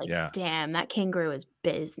 Yeah, Like, yeah. damn, that kangaroo is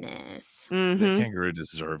business. The Mm-hmm. kangaroo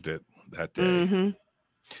deserved it that day.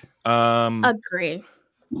 Mm-hmm. Agree.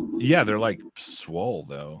 Yeah, they're like swole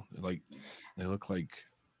though. They look like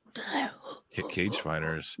cage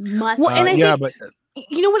fighters. Must. Well, and I yeah, think- but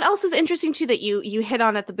You know what else is interesting too that you hit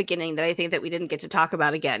on at the beginning that I think that we didn't get to talk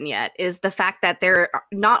about again yet is the fact that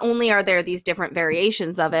not only are there these different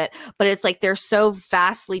variations of it, but it's like they're so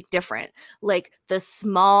vastly different. Like the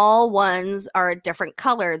small ones are a different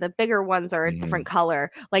color, the bigger ones are a different color.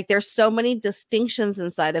 Like there's so many distinctions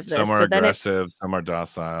inside of this. some are so then aggressive, some are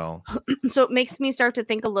docile. so it makes me start to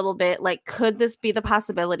think a little bit like, could this be the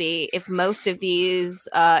possibility if most of these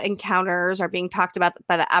encounters are being talked about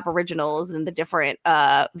by the Aboriginals and the different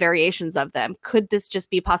variations of them? Could this just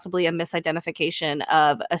be possibly a misidentification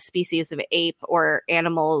of a species of ape or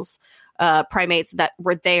animals, primates that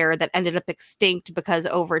were there that ended up extinct because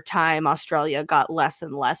over time Australia got less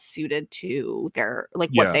and less suited to their what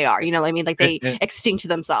Yeah. they are? You know what I mean? Like they And- extinct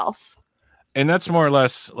themselves. And that's more or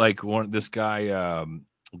less like this guy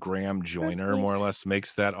Graham Joyner sweet. more or less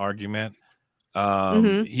makes that argument.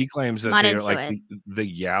 Mhm. He claims that Not they're into like it.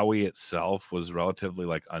 the Yowie itself was relatively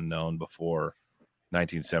like unknown before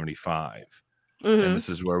 1975. Mhm. And this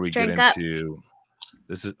is where we Drink get up. into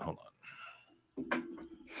hold on.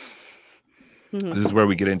 Mhm. This is where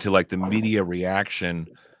we get into like the media reaction,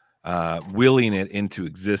 willing it into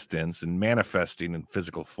existence and manifesting in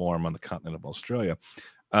physical form on the continent of Australia.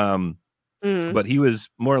 Mhm. But he was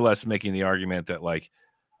more or less making the argument that like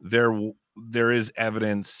there is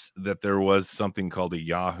evidence that there was something called a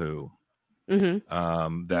Yahoo,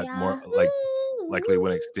 Mhm. that more like likely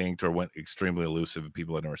went extinct or went extremely elusive and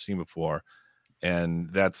people had never seen before. And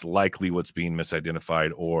that's likely what's being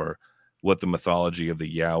misidentified or what the mythology of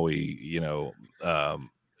the Yowie,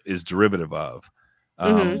 is derivative of.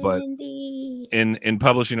 But in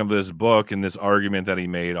publishing of this book and this argument that he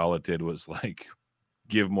made, all it did was like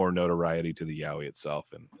give more notoriety to the Yowie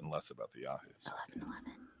itself and less about the Yahoos. 11.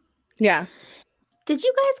 Yeah. Did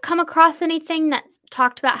you guys come across anything that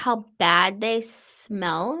talked about how bad they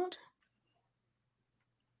smelled?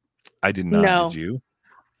 I did not. No. Did you?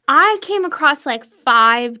 I came across like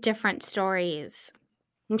 5 different stories.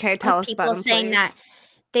 Okay, tell us about people them, saying please. that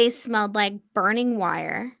they smelled like burning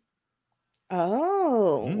wire.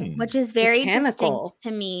 Oh, which is very mechanical. distinct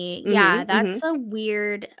to me. Mhm, Yeah, that's a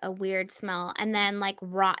weird smell. And then like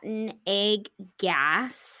rotten egg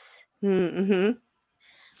gas,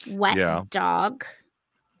 Mm-hmm. wet Yeah. dog.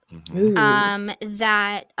 Ooh.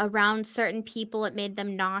 That around certain people it made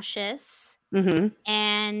them nauseous, Mm-hmm.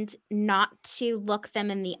 and not to look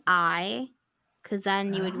them in the eye, because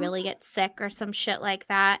then you would really get sick or some shit like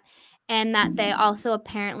that. And that they also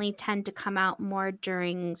apparently tend to come out more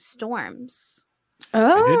during storms. I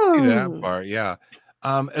did see that Oh. part. Yeah.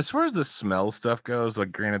 As far as the smell stuff goes,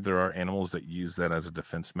 like granted, there are animals that use that as a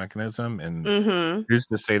defense mechanism, and Mm-hmm. who's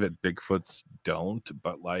to say that Bigfoots don't?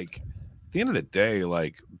 But like at the end of the day,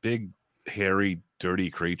 like big, hairy, dirty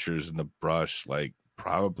creatures in the brush, like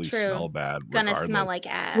probably True. smell bad. Gonna smell regardless. like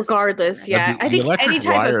ass. Regardless, yeah. the I think electric any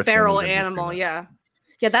type wire of thing feral was interesting, animal, though. yeah.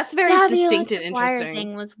 Yeah, that's very Yeah, distinct the and electric wire interesting.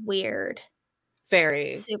 thing was weird.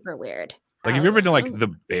 Very. Super weird. Like, have you ever been to like the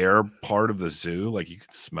bear part of the zoo? Like, you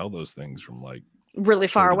could smell those things from like really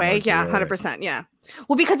far 30 away. yards Yeah, away. 100%. Yeah.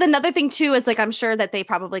 Well, because another thing too is like I'm sure that they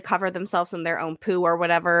probably cover themselves in their own poo or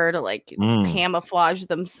whatever to like camouflage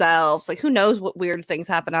themselves. Like, who knows what weird things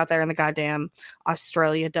happen out there in the goddamn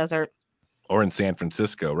Australia desert Or in San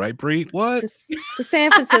Francisco, right, Bree? What? the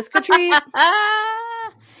San Francisco treat.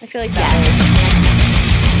 I feel like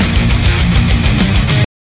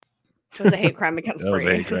it was a hate crime against That was a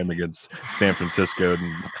Bree. hate crime against San Francisco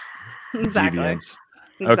and Exactly. deviants.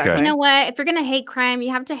 Exactly. Okay. You know what? If you're gonna hate crime,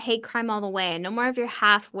 you have to hate crime all the way. No more of your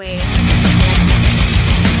halfway.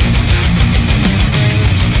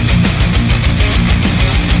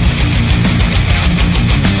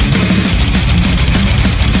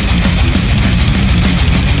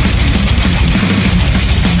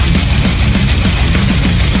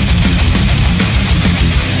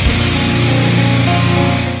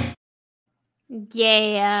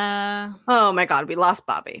 Yeah. Oh my God, we lost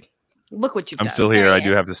Bobby. Look what you've I'm done. still here. There I he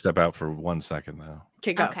do is. have to step out for 1 second though.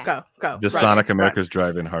 Okay, go. The Run, Sonic run. America's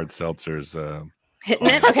Drive-In Hard Seltzers. Hitting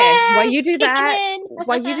it. Okay, while you do Kicking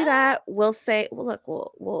that, in. we'll say, well, look,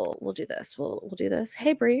 we'll do this. We'll do this.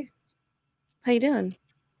 Hey, Bree, how you doing?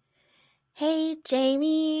 Hey,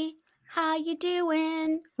 Jamie. How you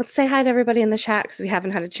doing? Let's say hi to everybody in the chat because we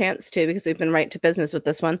haven't had a chance to because we've been right to business with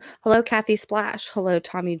this one. Hello, Kathy Splash. Hello,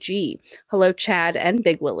 Tommy G. Hello, Chad and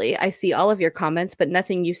Big Willie. I see all of your comments, but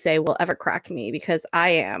nothing you say will ever crack me because I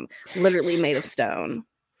am literally made of stone.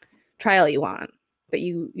 Try all you want, but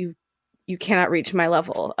you cannot reach my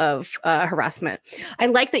level of harassment. I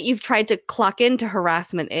like that you've tried to clock into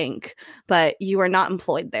Harassment Inc., but you are not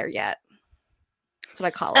employed there yet. That's what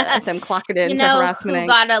I call it. As I'm clocking into Harassment who Inc.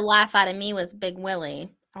 got a laugh out of me was Big Willie.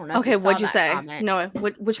 I don't know. Okay, if you what'd you saw that say? comment. No,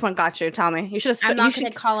 which one got you? Tell me. You should have. I'm not going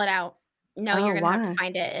to call it out. No, Oh, you're going to have why? to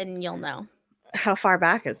find it and you'll know. How far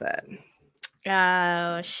back is it?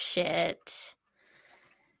 Oh, shit.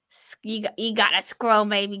 You got to scroll,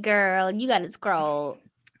 baby girl. You got to scroll.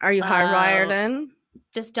 Are you hardwired in?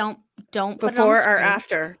 Just don't put it on Before the or screen.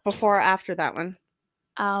 after? Before or after that one?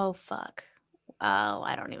 Oh, fuck. Oh,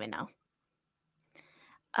 I don't even know.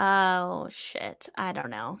 Oh, shit. I don't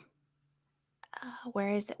know.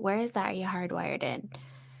 Where is it? Where is that? Are you hardwired in?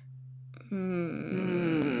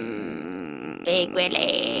 Big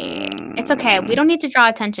Willie. It's okay. We don't need to draw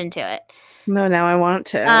attention to it. No, now I want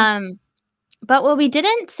to. But what we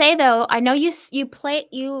didn't say though, I know you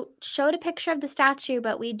showed a picture of the statue,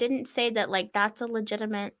 but we didn't say that like that's a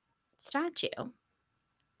legitimate statue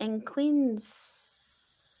in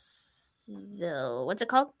Queensville. What's it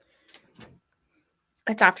called?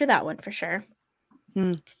 It's after that one for sure.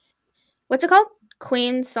 What's it called?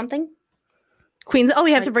 Queens something? Queens. Oh,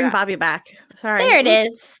 we have Like to bring that. Bobby back. Sorry. There it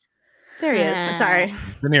is. There he is. Sorry.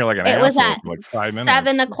 Been here like an It was asshole at for like 5 minutes.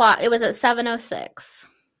 7 o'clock. It was at 7:06.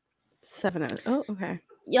 7:00. Oh, okay.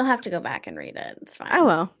 You'll have to go back and read it. It's fine. I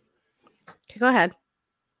will. Okay, go ahead.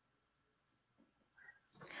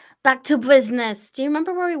 Back to business. Do you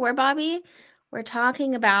remember where we were, Bobby? We're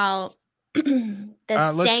talking about the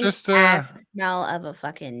let's stank just, ass smell of a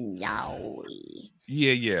fucking yowie.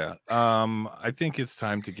 Yeah. I think it's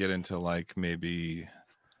time to get into like maybe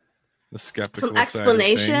the skeptical Some side of things.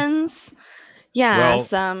 explanations. Yeah, Well,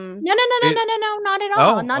 some. No, not at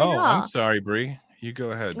all. Not at all. I'm sorry, Bree. You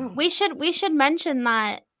go ahead. Oh. We should mention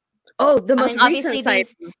that. Oh, the I most mean, obviously recent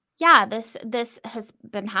site. this has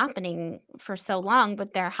been happening for so long,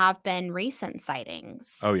 but there have been recent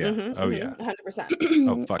sightings. Oh yeah. Mhm, Oh mhm, yeah. 100%.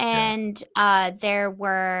 Oh fuck yeah. And there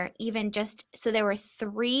were there were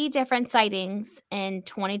 3 different sightings in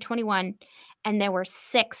 2021, and there were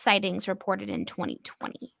 6 sightings reported in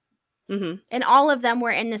 2020. Mhm. And all of them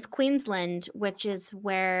were in this Queensland, which is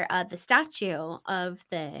where the statue of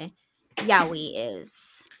the Yowie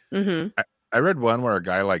is. Mhm. I read one where a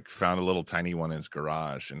guy like found a little tiny one in his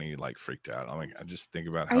garage and he like freaked out. I'm like, I just think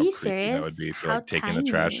about Are how you creepy that would serious? be to How like taking the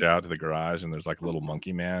trash tiny? out to the garage and there's like a little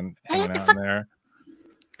monkey man What hanging the out fuck? in there,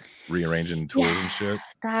 rearranging tools and shit.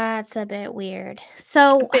 That's a bit weird.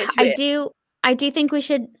 So It's I do think we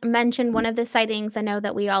should mention one of the sightings I know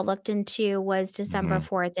that we all looked into was December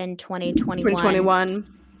 4th in 2021.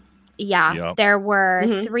 2021. Yeah, Yep. there were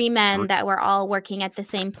Mhm. 3 men that were all working at the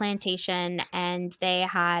same plantation, and they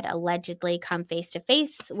had allegedly come face to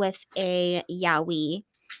face with a Yowie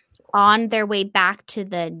on their way back to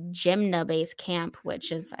the Jimna base camp,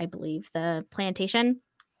 which is, I believe, the plantation.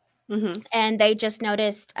 Mhm. And they just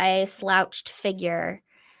noticed a slouched figure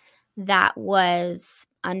that was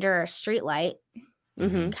under a streetlight.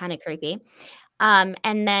 Mhm. Kind of creepy.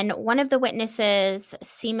 And then one of the witnesses,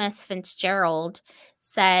 Seamus Fitzgerald,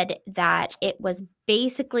 said that it was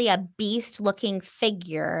basically a beast-looking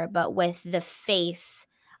figure, but with the face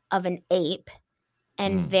of an ape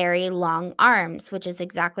and very long arms, which is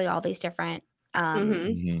exactly all these different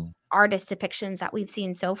Mhm. artist depictions that we've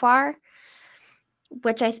seen so far.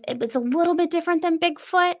 Which it was a little bit different than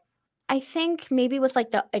Bigfoot, I think, maybe with like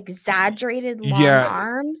the exaggerated long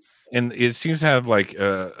arms. And it seems to have like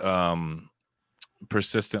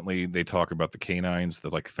persistently they talk about the canines, the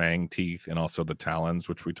like fang teeth, and also the talons,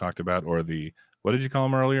 which we talked about, or the what did you call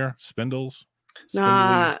them earlier? Spindles,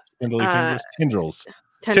 spindly fingers, tendrils.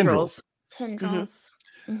 Tendrils. Tendrils.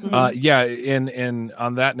 Mhm. Yeah, and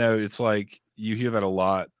on that note, it's like you hear that a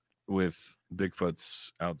lot with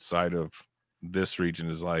Bigfoots outside of this region.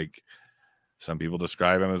 Is like some people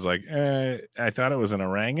describe him as like, I thought it was an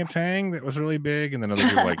orangutan that was really big, and then other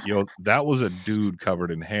people are like, yo, that was a dude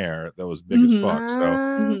covered in hair that was big as fuck. So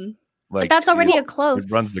Mhm. like, But that's already a close.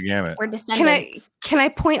 It runs the gamut. We're descendants. Can I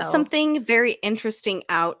point so- something very interesting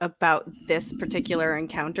out about this particular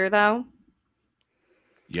encounter though?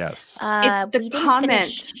 Yes. It's the we didn't comment.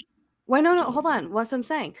 finish. Wait, no, hold on. What's I'm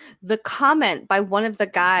saying? The comment by one of the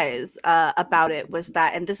guys about it was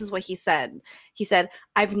that, and this is what he said. He said,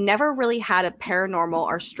 "I've never really had a paranormal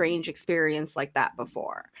or strange experience like that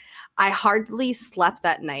before. I hardly slept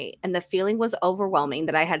that night, and the feeling was overwhelming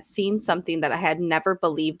that I had seen something that I had never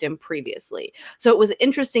believed in previously." So it was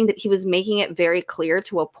interesting that he was making it very clear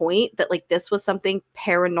to a point that like this was something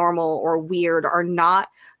paranormal or weird or not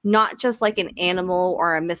just like an animal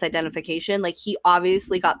or a misidentification. Like he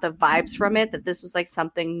obviously got the vibes from it that this was like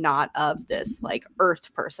something not of this like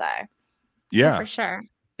earth per se. Yeah, for sure.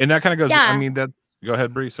 And that kind of goes. Yeah. I mean, that. Go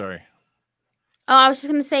ahead, Bree. Sorry. Oh, I was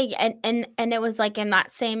just gonna say, and it was like in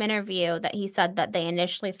that same interview that he said that they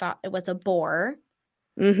initially thought it was a boar.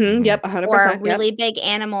 Mm-hmm. Yep, 100%. Or a really big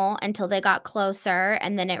animal until they got closer,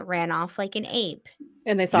 and then it ran off like an ape.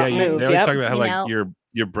 And they saw it move. They always Yep. talk about how like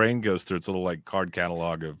your brain goes through its little like card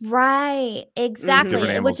catalog of Right, exactly.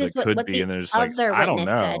 different animals Which is that what could be, the and there's like other I don't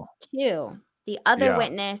witness said know. too. The other Yeah.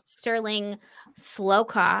 witness, Sterling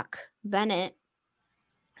Slowcock Bennett.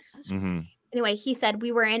 Mhm. Anyway, he said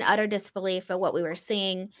we were in utter disbelief at what we were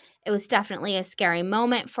seeing. It was definitely a scary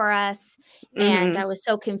moment for us. And I was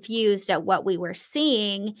so confused at what we were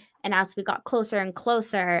seeing. And as we got closer and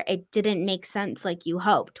closer, it didn't make sense like you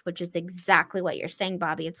hoped, which is exactly what you're saying,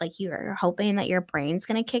 Bobby. It's like you're hoping that your brain's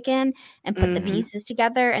going to kick in and put the pieces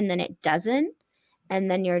together, and then it doesn't.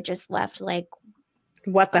 And then you're just left like,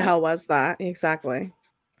 what the hell was that? Exactly.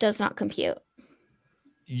 Does not compute.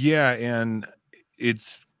 Yeah, and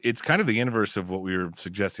it's kind of the inverse of what we were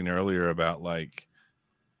suggesting earlier about like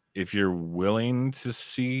if you're willing to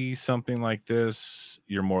see something like this,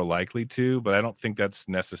 you're more likely to, but I don't think that's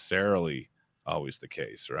necessarily always the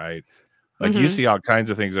case, right? Like you see all kinds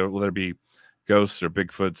of things, whether it be ghosts or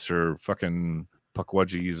Bigfoots or fucking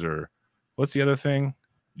Pukwudgies or what's the other thing?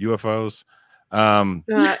 UFOs.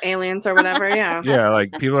 Aliens or whatever, yeah. Yeah,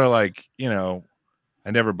 like people are like,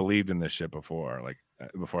 I never believed in this shit before, like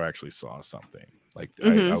before I actually saw something. Like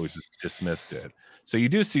I always just dismissed it. So you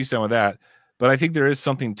do see some of that, but I think there is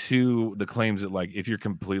something to the claims that like if you're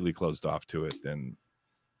completely closed off to it, then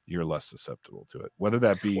you're less susceptible to it. Whether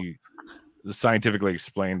that be scientifically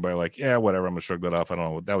explained by like, yeah, whatever, I'm gonna shrug that off. I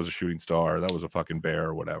don't know. That was a shooting star. That was a fucking bear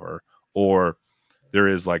or whatever. Or there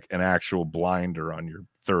is like an actual blinder on your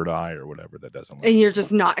third eye or whatever that doesn't work. And you're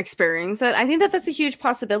just not experiencing it. I think that's a huge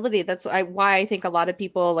possibility. That's why I think a lot of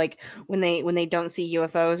people, like when they don't see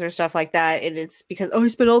UFOs or stuff like that, it's because, I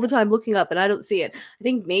spend all the time looking up and I don't see it. I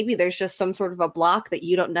think maybe there's just some sort of a block that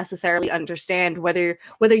you don't necessarily understand, whether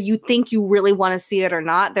you think you really want to see it or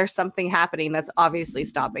not. There's something happening that's obviously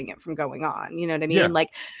stopping it from going on. You know what I mean? Yeah.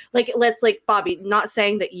 Like let's, like, Bobby, not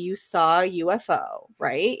saying that you saw a UFO,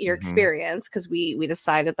 right? Your experience, because we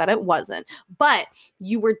decided that it wasn't, but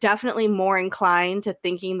you were definitely more inclined to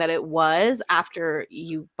thinking that it was after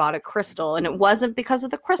you bought a crystal. And it wasn't because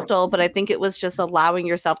of the crystal, but I think it was just allowing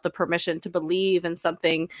yourself the permission to believe in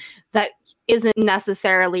something that isn't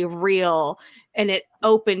necessarily real. And it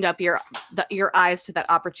opened up your eyes to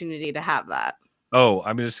that opportunity to have that. Oh,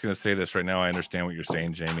 I'm just going to say this right now. I understand what you're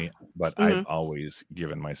saying, Jamie, but I've always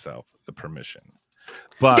given myself the permission.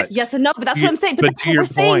 But yes and no, but that's what I'm saying. But that's what we're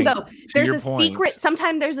saying, though. There's a secret.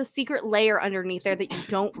 Sometimes there's a secret layer underneath there that you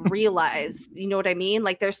don't realize. You know what I mean?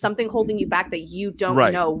 Like there's something holding you back that you don't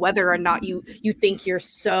know, whether or not you think you're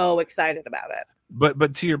so excited about it.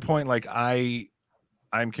 But to your point, like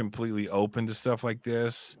I'm completely open to stuff like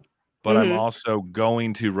this, but I'm also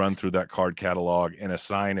going to run through that card catalog and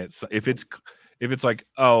assign it. If it's like,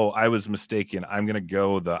 oh, I was mistaken, I'm gonna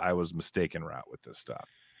go the I was mistaken route with this stuff.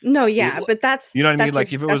 No, yeah, but that's, you know what I mean?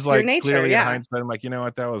 Like if it was like nature, clearly in hindsight, I'm like, you know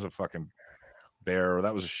what, that was a fucking bear, or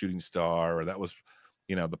that was a shooting star, or that was,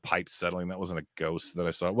 the pipe settling, that wasn't a ghost that I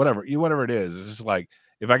saw. Whatever it is, it's just like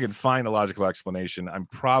if I could find a logical explanation, I'm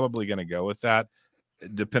probably going to go with that,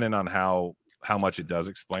 depending on how much it does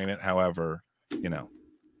explain it. However,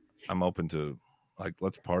 I'm open to, like,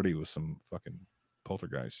 let's party with some fucking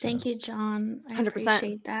poltergeist. Thank you, John. I 100%.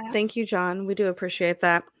 appreciate that. Thank you, John. We do appreciate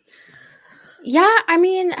that. Yeah, I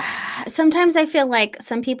mean, sometimes I feel like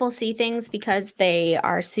some people see things because they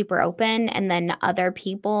are super open, and then other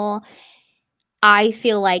people, I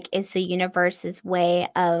feel like, is the universe's way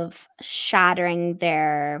of shattering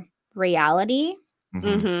their reality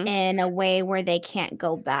in a way where they can't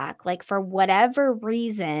go back. Like for whatever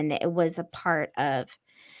reason, it was a part of,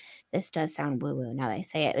 this does sound woo-woo now that I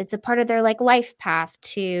say it, it's a part of their like life path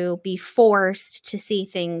to be forced to see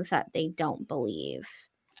things that they don't believe.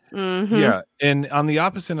 Yeah, and on the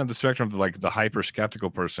opposite of the spectrum of like the hyper skeptical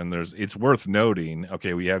person, it's worth noting,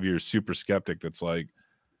 okay, we have your super skeptic that's like,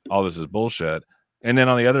 all this is bullshit, and then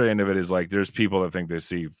on the other end of it is like there's people that think they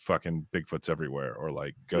see fucking Bigfoots everywhere, or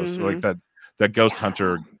like ghosts, or like that ghost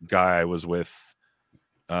hunter guy I was with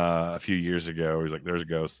a few years ago. He's like, there's a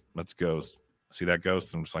ghost, let's go see that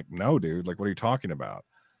ghost. I'm just like, no, dude, like, what are you talking about?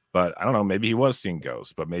 But I don't know, maybe he was seeing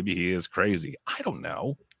ghosts, but maybe he is crazy. I don't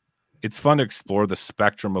know. It's fun to explore the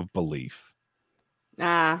spectrum of belief.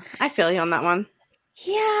 I feel you on that one.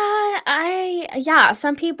 Yeah,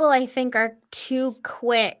 some people I think are too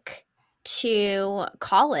quick to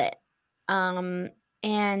call it.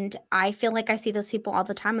 And I feel like I see those people all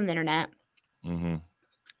the time on the internet. And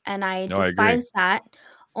I despise that,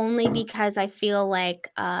 only because I feel like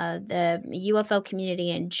the UFO community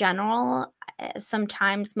in general,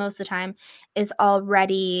 sometimes, most of the time, is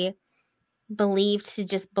already believed to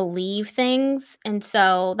just believe things. And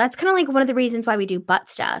so that's kind of like one of the reasons why we do butt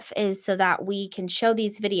stuff, is so that we can show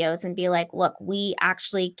these videos and be like, look, we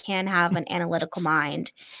actually can have an analytical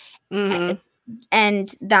mind, and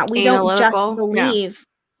that we don't just believe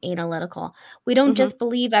analytical. We don't just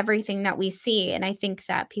believe everything that we see. And I think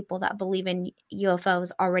that people that believe in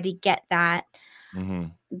UFOs already get that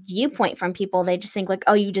viewpoint from people. They just think like,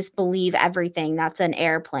 oh, you just believe everything, that's an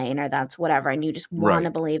airplane or that's whatever, and you just want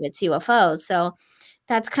to believe it's UFOs. So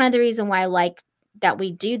that's kind of the reason why I like that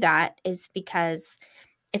we do that, is because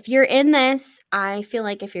if you're in this, I feel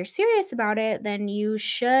like if you're serious about it, then you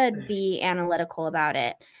should be analytical about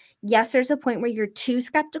it. Yes, there's a point where you're too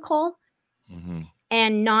skeptical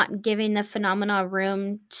and not giving the phenomena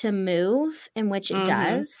room to move, in which it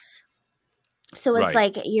does. So it's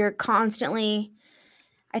like you're constantly,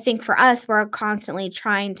 I think for us, we're constantly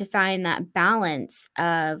trying to find that balance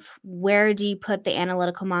of where do you put the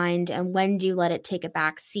analytical mind and when do you let it take a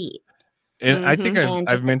back seat. And I think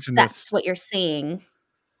I've mentioned this. That's what you're seeing.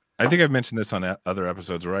 I think I've mentioned this on other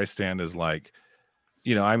episodes, where I stand as like,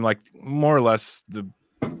 I'm like more or less the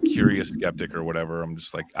curious skeptic or whatever. I'm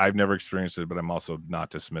just like, I've never experienced it, but I'm also not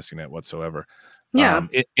dismissing it whatsoever.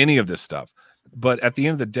 Any of this stuff. But at the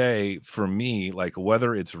end of the day, for me, like,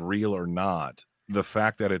 whether it's real or not, the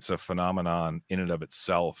fact that it's a phenomenon in and of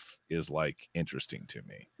itself is like interesting to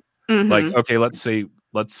me. Like, okay, let's say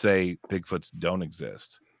Bigfoots don't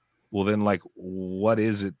exist. well, then like, what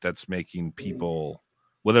is it that's making people,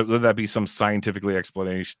 whether that be some scientifically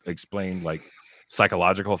explained like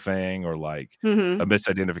psychological thing or like Mm-hmm. a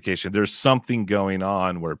misidentification? There's something going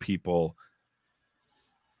on where people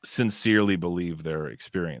sincerely believe they're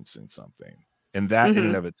experiencing something, and that in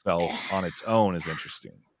and of itself on its own is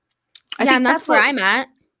interesting. I yeah, think and that's where I'm at.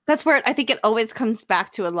 That's where I think it always comes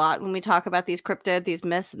back to a lot when we talk about these cryptids, these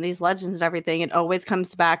myths, and these legends and everything. It always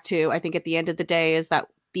comes back to, I think at the end of the day, is that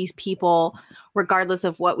these people, regardless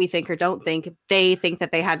of what we think or don't think, they think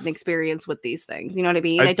that they had an experience with these things. You know what I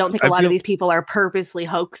mean? I don't think a lot of these people are purposely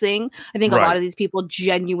hoaxing. I think a lot of these people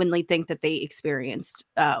genuinely think that they experienced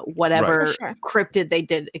whatever cryptid they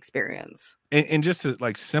did experience. And just to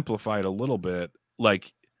like simplify it a little bit,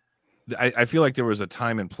 like I feel like there was a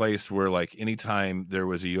time and place where like anytime there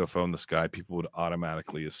was a UFO in the sky, people would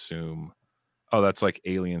automatically assume, oh, that's like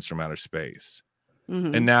aliens from outer space.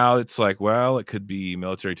 Mm-hmm. And now it's like, well, it could be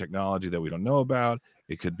military technology that we don't know about.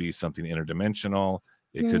 It could be something interdimensional.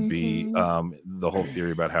 It could be the whole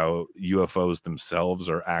theory about how UFOs themselves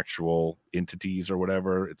are actual entities or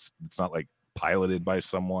whatever. It's not like piloted by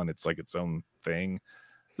someone. It's like its own thing.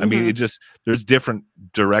 I mean, it just, there's different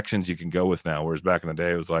directions you can go with now. Whereas back in the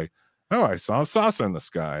day, it was like, oh, I saw a saucer in the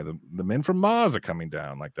sky. The men from Mars are coming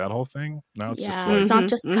down. Like that whole thing. Now it's just like, it's not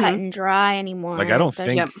just cut and dry anymore. Like I don't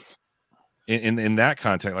think in that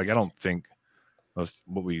context, like I don't think most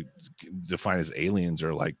what we define as aliens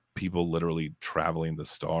are like people literally traveling the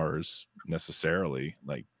stars necessarily.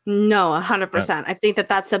 Like no, 100%. I think that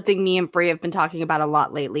that's something me and Brie have been talking about a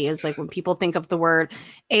lot lately, is like when people think of the word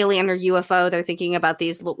alien or UFO, they're thinking about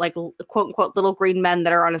these like quote unquote little green men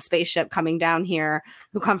that are on a spaceship coming down here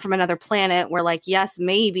who come from another planet. We're like, yes,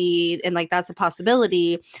 maybe. And like, that's a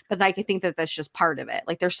possibility. But like, I think that that's just part of it.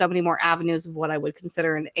 Like there's so many more avenues of what I would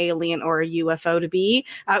consider an alien or a UFO to be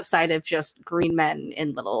outside of just green men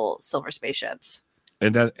in little silver spaceships.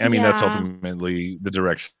 And that, I mean, that's ultimately the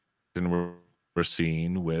direction we're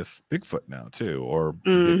seeing with Bigfoot now too, or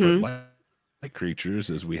Bigfoot-like creatures,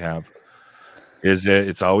 as we have. Is that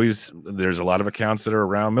it's always, there's a lot of accounts that are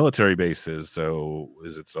around military bases. So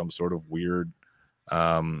is it some sort of weird,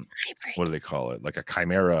 what do they call it? Like a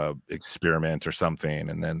chimera experiment or something.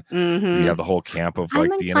 And then you have the whole camp of like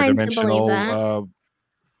the interdimensional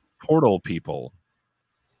portal people.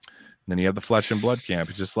 And then you have the flesh and blood camp.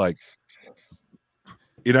 It's just like,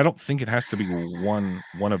 I don't think it has to be one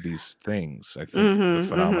of these things. I think the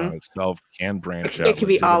phenomenon itself can branch out. It could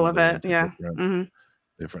be all of it. Yeah.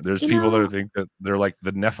 Different. There's people that think that they're like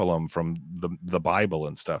the Nephilim from the Bible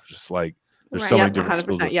and stuff. Just like there's so many different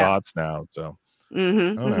schools of thoughts now. So I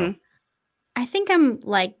don't know. I think I'm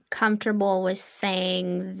like comfortable with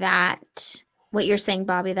saying that what you're saying,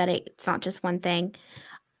 Bobby, that it's not just one thing.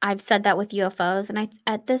 I've said that with UFOs, and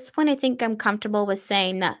at this point, I think I'm comfortable with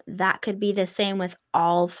saying that could be the same with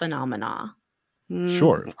all phenomena.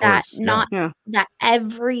 Sure, of course. That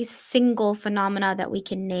every single phenomena that we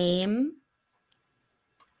can name,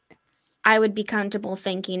 I would be comfortable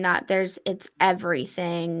thinking that it's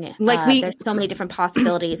everything. Like there's so many different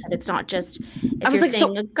possibilities that it's not just if you're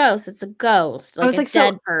saying a ghost, it's a ghost, like a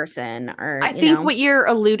dead person. Or I think what you're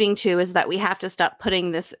alluding to is that we have to stop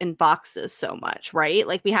putting this in boxes so much, right?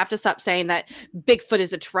 Like we have to stop saying that Bigfoot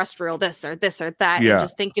is a terrestrial this or that, and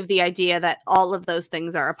just think of the idea that all of those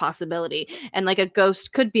things are a possibility. And like a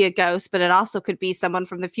ghost could be a ghost, but it also could be someone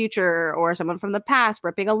from the future or someone from the past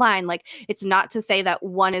ripping a line. Like it's not to say that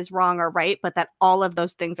one is wrong or right, but that all of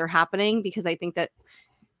those things are happening, because I think that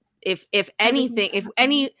if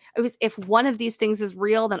one of these things is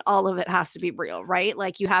real, then all of it has to be real, right?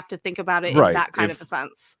 Like you have to think about it in that kind of a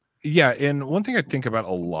sense. Yeah, and one thing I think about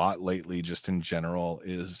a lot lately, just in general,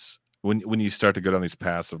 is when you start to go down these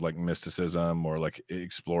paths of like mysticism or like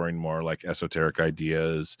exploring more like esoteric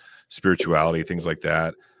ideas, spirituality, things like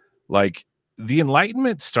that. Like the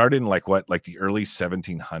Enlightenment started in like the early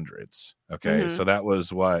 1700s. Okay, so that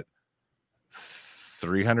was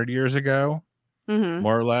 300 years ago,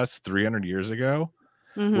 more or less 300 years ago.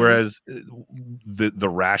 Whereas the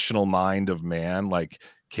rational mind of man like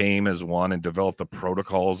came as one and developed the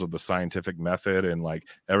protocols of the scientific method, and like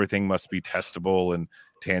everything must be testable and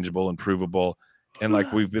tangible and provable. And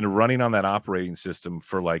like we've been running on that operating system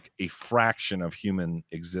for like a fraction of human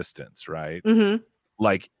existence, right?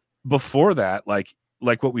 Like before that, like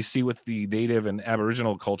what we see with the native and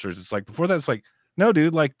Aboriginal cultures, it's like before that, it's like, no,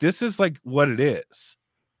 dude, like this is like what it is.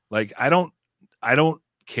 Like I don't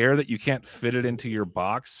care that you can't fit it into your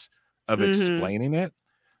box of explaining it,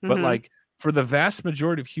 but like for the vast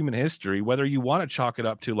majority of human history, whether you want to chalk it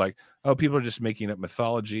up to like, oh, people are just making up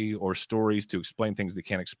mythology or stories to explain things they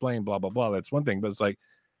can't explain, blah blah blah, that's one thing. But it's like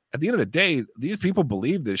at the end of the day, these people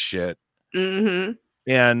believe this shit. Mm-hmm.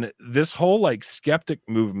 And this whole like skeptic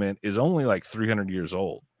movement is only like 300 years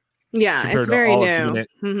old. Yeah, compared it's to very all of new.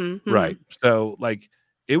 human Mm-hmm. Right. So like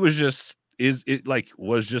it was just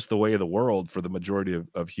was just the way of the world for the majority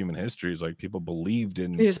of human history. Is like people believed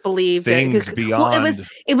in You just believed things it. beyond. Well, it was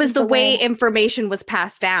Just the the way way- information was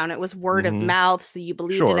passed down. It was word of Mhm. mouth, so you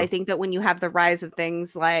believed Sure. it. I think that when you have the rise of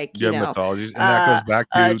things like Yeah, you know mythologies, and that goes back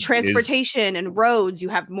to transportation and roads, you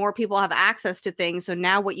have more people have access to things. So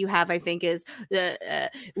now what you have, I think, is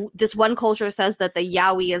this one culture says that the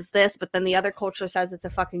Yowie is this, but then the other culture says it's a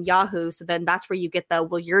fucking Yahoo. So then that's where you get the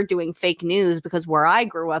well, you're doing fake news because where I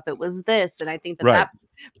grew up it was this, and I think that Right. that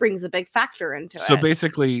brings a big factor into so it.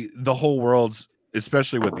 basically the whole world's,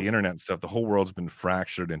 especially with the internet and stuff, the whole world's been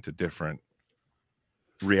fractured into different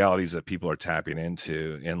realities that people are tapping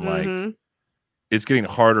into, and like Mhm. it's getting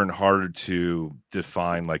harder and harder to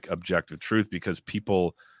define like objective truth because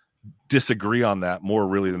people disagree on that more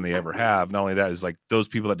really than they ever have. Not only that, is like those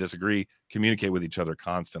people that disagree communicate with each other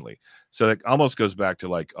constantly. So that almost goes back to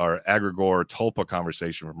like our Agrigor Tulpa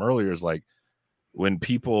conversation from earlier, is like when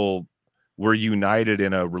people were united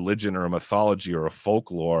in a religion or a mythology or a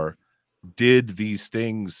folklore, did these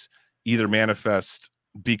things either manifest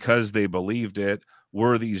because they believed it?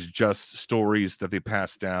 Were these just stories that they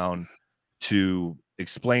passed down to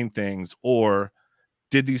explain things? Or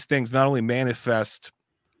did these things not only manifest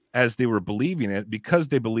as they were believing it because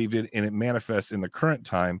they believed it and it manifests in the current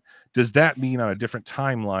time? Does that mean on a different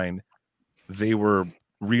timeline they were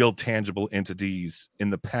real tangible entities in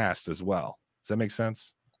the past as well? Does that make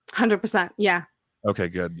sense? 100%. Yeah. Okay,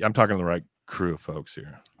 good. I'm talking to the right crew of folks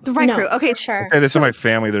here. The right No, crew. Okay. for sure. I say this to my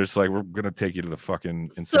family. They're just like, we're gonna take you to the fucking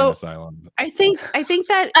insane So- asylum. I think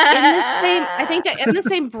that in the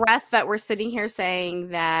same breath that we're sitting here saying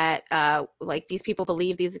that like these people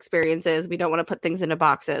believe these experiences, we don't want to put things into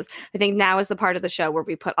boxes. I think now is the part of the show where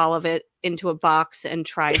we put all of it into a box and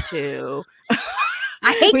try to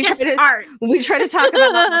I hate we this try to- part. we try to talk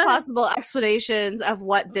about all the possible explanations of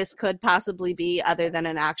what this could possibly be other than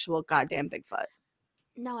an actual goddamn Bigfoot.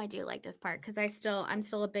 No, I do like this part because I'm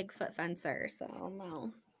still a Bigfoot fencer. So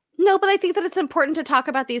no. No, but I think that it's important to talk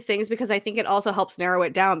about these things because I think it also helps narrow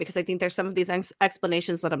it down, because I think there's some of these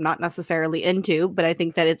explanations that I'm not necessarily into, but I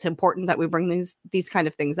think that it's important that we bring these kind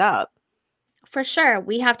of things up. For sure,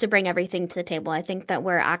 we have to bring everything to the table. I think that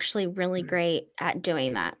we're actually really great at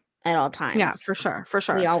doing that at all times. Yeah, for sure.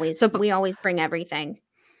 We always So- we always bring everything.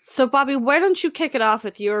 So, Bobby, why don't you kick it off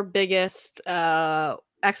with your biggest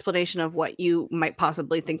explanation of what you might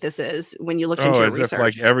possibly think this is when you looked into your As research? if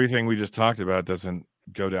like everything we just talked about doesn't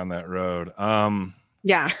go down that road.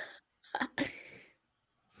 Yeah,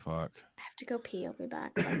 Fuck. I have to go pee. I'll be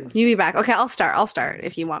back. you be back. Okay, I'll start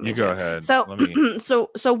if you want me You to. go ahead. So, Let me. so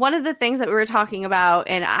one of the things that we were talking about,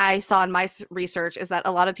 and I saw in my research, is that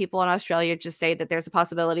a lot of people in Australia just say that there's a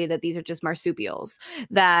possibility that these are just marsupials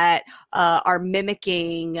that are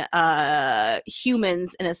mimicking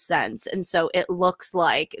humans in a sense, and so it looks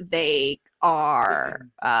like they are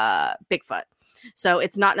Bigfoot. So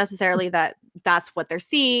it's not necessarily that that's what they're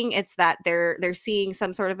seeing. It's that they're seeing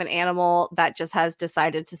some sort of an animal that just has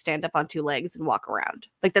decided to stand up on two legs and walk around.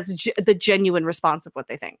 Like that's the genuine response of what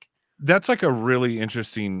they think. That's like a really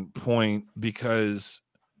interesting point, because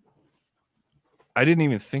I didn't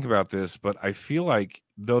even think about this, but I feel like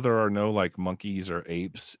though there are no like monkeys or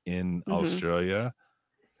apes in Mhm. Australia,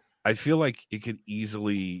 I feel like it could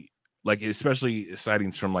easily, like, especially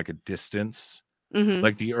sightings from like a distance, Mm-hmm.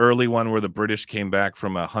 like the early one where the British came back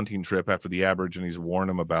from a hunting trip after the Aborigines warned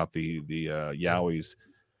them about the Yowies.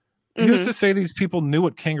 Who's to say these people knew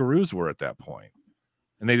what kangaroos were at that point?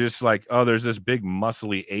 And they just like, oh, there's this big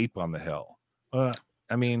muscly ape on the hill.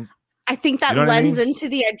 I mean, I think that You know what I lends mean? into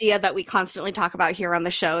the idea that we constantly talk about here on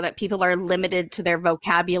the show, that people are limited to their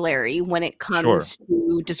vocabulary when it comes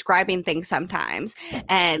to describing things sometimes.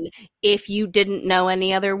 And if you didn't know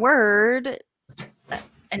any other word,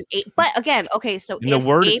 an ape, but again, okay, so and the if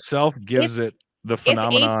word apes, itself gives it the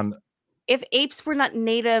phenomenon. if apes were not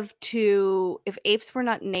native to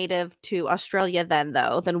Australia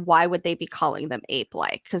then why would they be calling them ape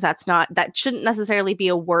like? Because that shouldn't necessarily be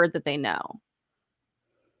a word that they know.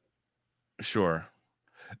 Sure.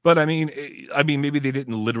 But I mean, maybe they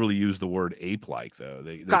didn't literally use the word ape-like though.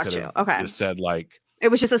 They Got could you. have Okay. just said like It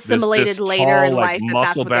was just this assimilated later tall, in like, life that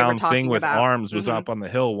that's what they were muscle-bound talking thing with about. arms was Mhm. up on the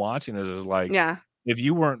hill watching this. Is like, Yeah. if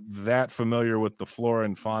you weren't that familiar with the flora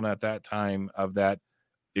and fauna at that time of that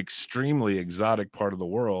extremely exotic part of the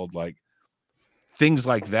world, like things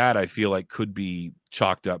like that, I feel like could be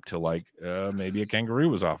chalked up to like maybe a kangaroo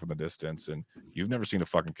was off in the distance and you've never seen a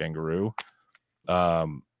fucking kangaroo.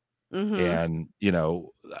 Mm-hmm. And, you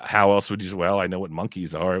know, how else would you? Well, I know what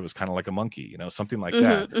monkeys are. It was kind of like a monkey, you know, something like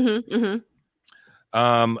that. Mm-hmm.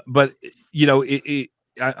 Mm-hmm. But you know,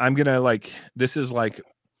 I'm gonna like, this is like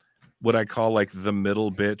what I call like the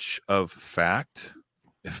middle bitch of fact,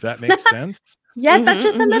 if that makes sense. Yeah, that's Mhm,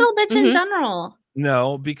 just a mhm, middle bitch in mhm. general.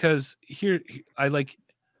 No, because here I like,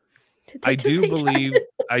 Did I that just do say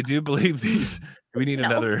believe these. We need No.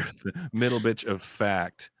 another middle bitch of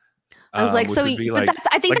fact. I was like, Which so, would be but like,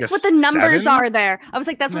 I think like that's a what the numbers 7? are there. I was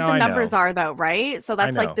like, that's what No, the I numbers know. are, though, right? So I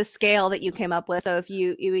that's like know. the scale that you came up with. So if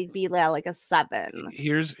it would be like a 7.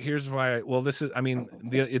 Here's why. Well, this is. I mean,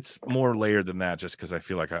 it's more layered than that, just because I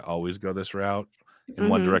feel like I always go this route in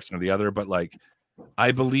one Mhm. direction or the other. But like,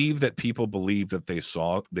 I believe that people believe that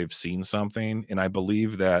they've seen something, and I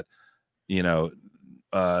believe that, you know,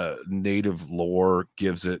 native lore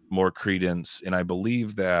gives it more credence, and I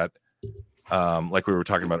believe that, like we were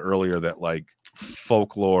talking about earlier, that like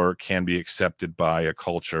folklore can be accepted by a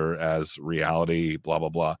culture as reality, blah blah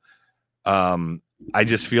blah. I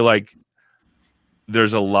just feel like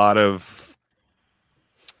there's a lot of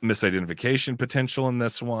misidentification potential in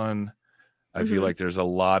this one. I feel Mhm. like there's a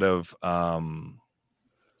lot of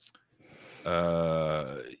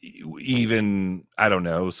even, I don't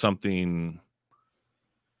know, something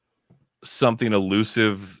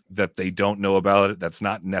elusive that they don't know about it, that's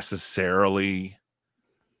not necessarily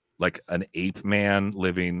like an ape man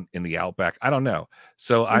living in the outback. I don't know.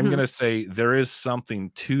 So I'm Mhm. gonna say there is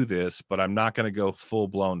something to this, but I'm not gonna go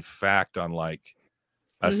full-blown fact on like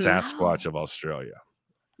a Mhm. Sasquatch of Australia.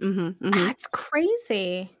 Mhm. Mhm. That's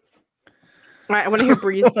crazy. All right, I want to hear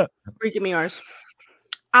Breeze. Bree, give me yours.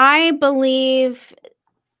 I believe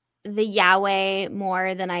the Yahweh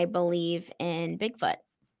more than I believe in Bigfoot.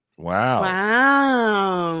 Wow.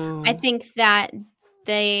 Wow. I think that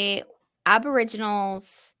the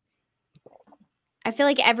Aboriginals, I feel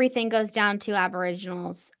like everything goes down to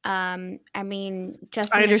Aboriginals. I mean,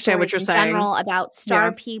 just I in the understand what stories you're in saying. general about star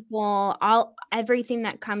Yeah. people, everything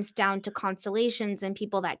that comes down to constellations and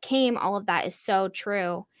people that came, all of that is so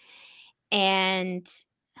true. And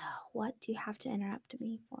what do you have to interrupt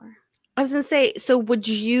me for? I was gonna say, so would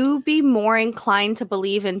you be more inclined to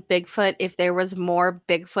believe in Bigfoot if there was more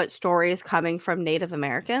Bigfoot stories coming from Native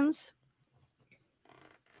Americans?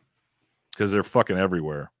 Because they're fucking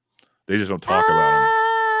everywhere. They just don't talk about them.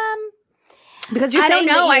 Because you're I don't saying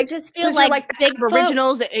that know. you, I just feel because you're like like Bigfoot.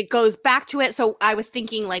 Aboriginals, it goes back to it. So I was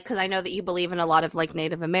thinking, like, because I know that you believe in a lot of like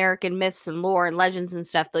Native American myths and lore and legends and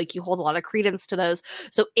stuff. Like, you hold a lot of credence to those.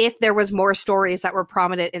 So if there was more stories that were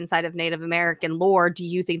prominent inside of Native American lore, do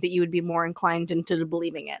you think that you would be more inclined into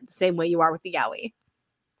believing it the same way you are with the Yowie?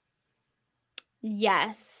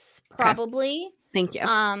 Yes, Okay. probably. Thank you.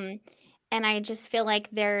 And I just feel like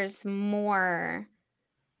there's more.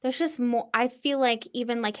 There's just more. I feel like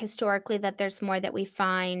even like historically that there's more that we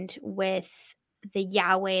find with the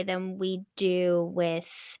Yahweh than we do with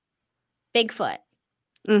Bigfoot.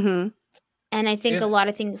 Mm-hmm. And I think a And lot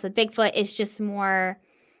of things with Bigfoot is just more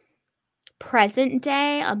present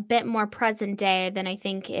day, a bit more present day than I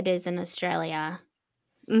think it is in Australia.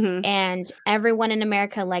 Mm-hmm. And everyone in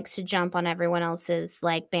America likes to jump on everyone else's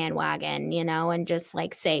like bandwagon, you know, and just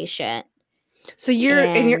like say shit. So you're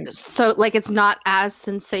And so like it's not as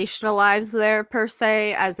sensationalized there per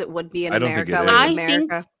se as it would be in I don't think America, it like is.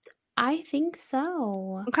 America. I think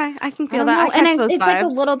so. Okay, I can I feel don't that. know. I catch those It's like a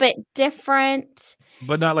vibes. little bit different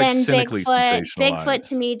But not like than cynically Bigfoot. Bigfoot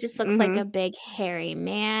to sensationalized. me just looks like Mm-hmm. a big hairy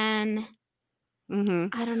man. Mm-hmm.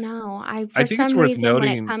 I don't know. I For think it's some worth reason when it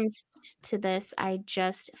noting. comes to this, I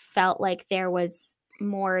just felt like there was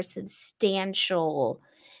more substantial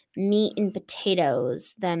meat and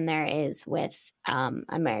potatoes than there is with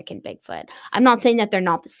American Bigfoot. I'm not saying that they're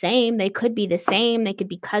not the same. They could be the same. They could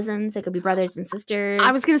be cousins. They could be brothers and sisters.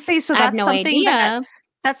 I was gonna say, so I have that's no something idea.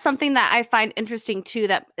 that's something that I find interesting too.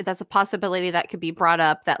 That's a possibility that could be brought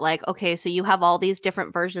up. That like, okay, so you have all these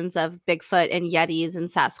different versions of Bigfoot and Yetis and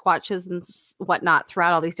Sasquatches and whatnot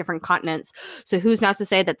throughout all these different continents. So who's not to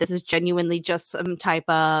say that this is genuinely just some type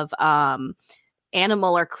of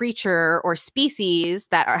animal or creature or species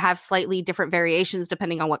that have slightly different variations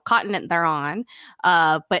depending on what continent they're on.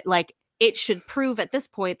 But like, it should prove at this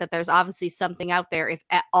point that there's obviously something out there if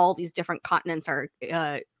all these different continents are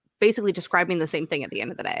basically describing the same thing at the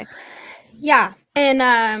end of the day. Yeah.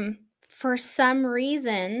 And for some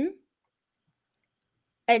reason,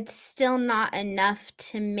 it's still not enough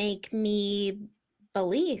to make me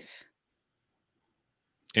believe.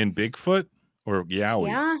 In Bigfoot or Yowie?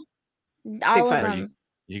 Yeah. All of Bigfoot. Right, them.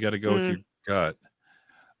 you got to go with your gut.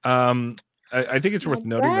 I think it's worth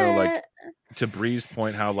noting though, like But- to Bree's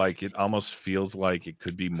point, how like it almost feels like it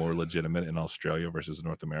could be more legitimate in Australia versus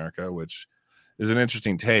North America, which is an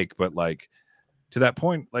interesting take. But like to that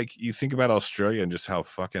point, like you think about Australia and just how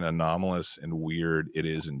fucking anomalous and weird it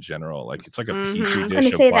is in general. Like it's like a Mhm. petri I was dish gonna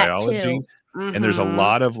of say that biology, too. and there's a Mhm.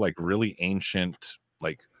 lot of like really ancient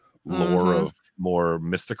like lore Mhm. of more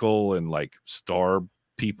mystical and like star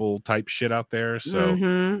people type shit out there. So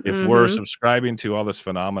Mhm, if we're mhm. subscribing to all this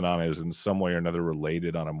phenomenon is in some way or another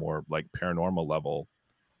related on a more like paranormal level,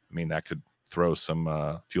 I mean that could throw some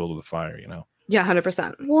fuel to the fire, you know. Yeah,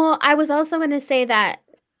 100%. Well, I was also going to say that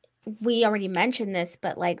we already mentioned this,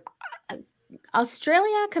 but like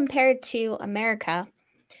Australia compared to America,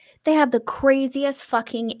 they have the craziest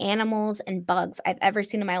fucking animals and bugs I've ever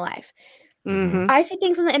seen in my life. Mhm. I see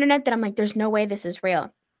things on the internet that I'm like, there's no way this is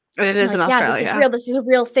real. It They're is in like, yeah, Australia. this is real. This is a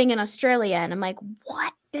real thing in Australia. And I'm like,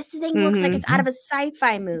 what? This thing looks like it's out of a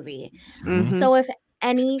sci-fi movie. Mhm. So if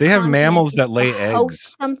any They have continent mammals is that to lay host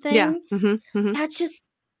eggs. something, Yeah. Mhm, mhm. that's just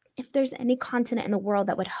if there's any continent in the world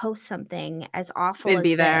that would host something as awful It'd as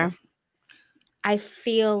be there. this, I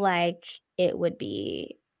feel like it would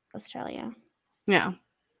be Australia. Yeah.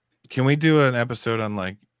 Can we do an episode on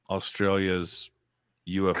like Australia's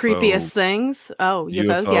UFO Creepiest things. Oh,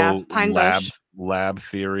 UFOs. Yeah. Pine Bush. lab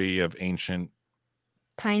theory of ancient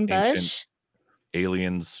Pine Bush.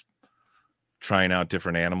 aliens trying out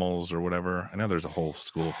different animals or whatever? I know there's a whole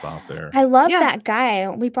school of thought there. I love Yeah. that guy.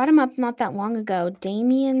 We brought him up not that long ago.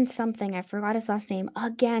 Damien something. I forgot his last name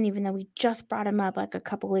again, even though we just brought him up like a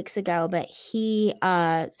couple weeks ago. But he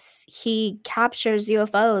captures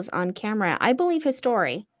UFOs on camera. I believe his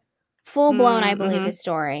story. Full blown, I believe Mhm. his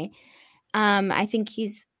story. I think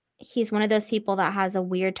he's one of those people that has a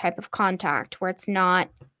weird type of contact where it's not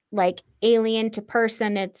like alien to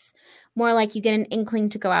person. It's more like you get an inkling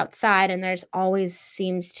to go outside and there's always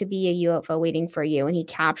seems to be a UFO waiting for you and he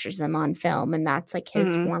captures them on film and that's like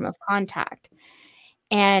his Mhm. form of contact.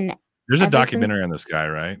 And There's a ever documentary on this guy,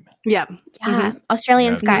 right? Yeah. yeah,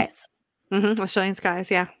 Australian Yeah. skies. Australian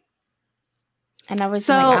skies. Yeah. And I was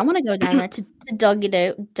So- like, I want to go down there to doggy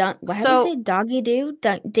doo. How do So- you say doggy doo?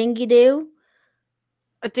 Dingy doo?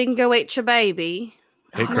 A dingo ate your baby.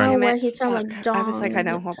 Hate Oh, crime. damn where it. he's from, like, Fuck. I was like, I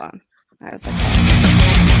know. dong. Hold on. I was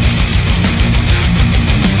like,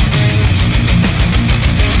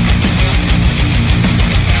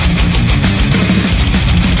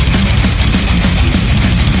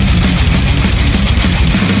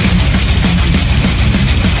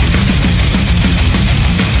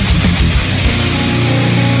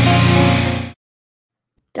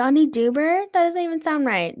 Donnie Duber? That doesn't even sound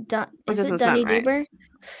right. Is doesn't it Donnie sound right. Duber?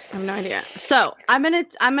 I have no idea. So I'm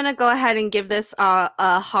gonna go ahead and give this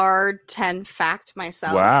a hard 10 fact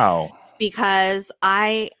myself. Wow. Because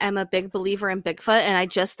I am a big believer in Bigfoot, and I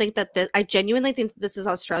just think that I genuinely think that this is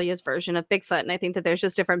Australia's version of Bigfoot, and I think that there's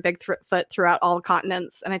just different Bigfoot throughout all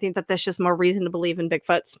continents, and I think that there's just more reason to believe in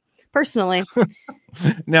Bigfoots. Personally,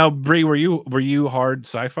 Now, Bree, were you hard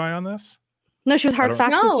sci-fi on this? no, she was hard don't-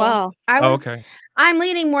 fact as No. well. Oh, okay. I'm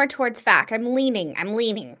leaning more towards fact. I'm leaning. Yeah, If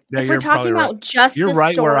you're we're talking probably right. about just You're the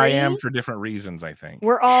right story, where I am for different reasons, I think.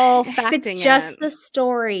 We're all if facting it's just it. the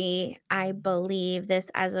story, I believe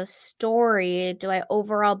this as a story. Do I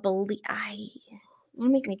overall believe?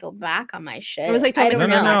 Don't make me go back on my shit. It was like I totally don't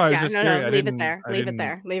No, know. I was yeah, just no, curious. I leave it didn't- there. I Leave it didn't-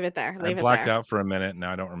 there. Leave it there. I Leave it blacked there. out for a minute.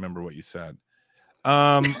 Now I don't remember what you said.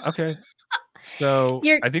 Okay. So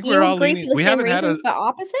I think you we're all agree leaning. for the We same haven't had reasons, but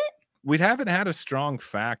opposite. we haven't had a strong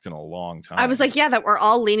fact in a long time. I was like, yeah, that we're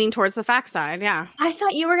all leaning towards the fact side. Yeah. I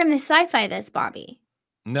thought you were going to sci-fi this, Bobby.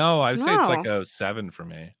 no, I would say it's like No. a 7 for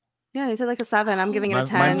me. Yeah, he said like a 7. I'm giving it a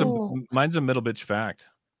Mine- 10. Mine's a middle bitch fact.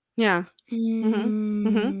 Yeah. I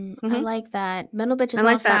mhm. like that. Middle bitch is I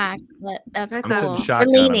like not that. fact, but that's I'm I'm sitting cool. We're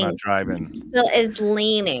shotgun. I'm leaning. not driving. So it's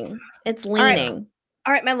leaning. It's right. leaning.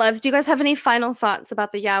 All right, my loves. Do you guys have any final thoughts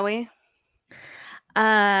about the Yowie?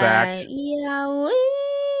 Fact. Yeah.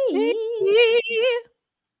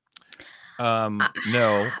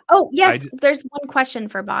 No. Oh, yes. d- There's one question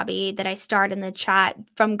for Bobby that I starred in the chat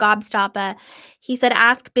from Gobstoppa. He said,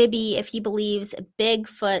 ask Bibby if he believes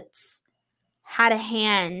Bigfoot's had a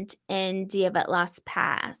hand in Dia de Las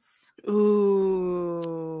Paz.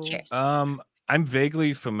 Ooh. Cheers. I'm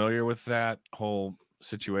vaguely familiar with that whole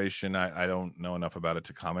situation. I don't know enough about it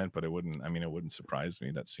to comment, but it wouldn't surprise me.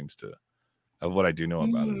 That seems to, of what I do know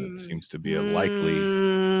about it, it seems to be a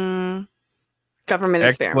likely Government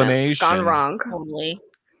experiment explanation. gone wrong. Totally.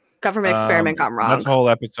 Government experiment gone wrong. That's a whole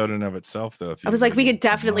episode in and of itself, though. If I you was like, we really could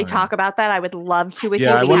definitely mind. talk about that. I would love to with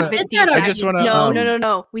Yeah, I you. We wanna- haven't I deep just dived- wanna,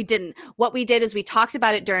 No. We didn't. What we did is we talked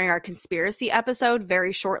about it during our conspiracy episode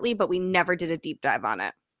very shortly, but we never did a deep dive on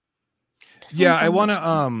it. Yeah, I sounds want like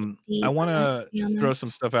to deep, I want to be to throw some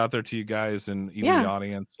honest. stuff out there to you guys and even Yeah. the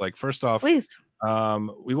audience. Like first off, Please.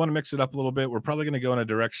 we want to mix it up a little bit. We're probably going to go in a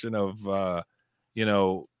direction of you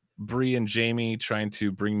know, Bree and Jamie trying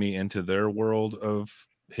to bring me into their world of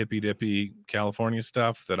hippy dippy California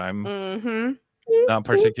stuff that I'm Mm-hmm. not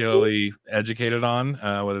particularly educated on,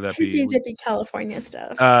 whether that be Dippy California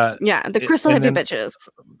stuff. Yeah, the crystal and hippie then bitches.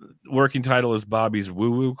 working title is Bobby's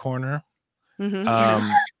Woo Woo Corner.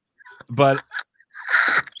 Mm-hmm. But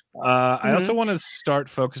I also want to start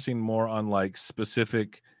focusing more on like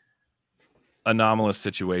specific anomalous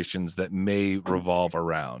situations that may revolve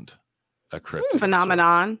around a cryptid of sorts.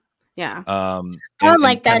 Phenomenon. Yeah. And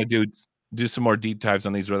like kind that. of do some more deep dives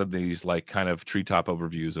on these rather than these like kind of treetop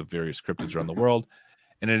overviews of various cryptids around the world.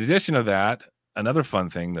 And in addition to that, another fun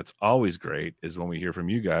thing that's always great is when we hear from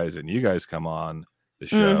you guys and you guys come on the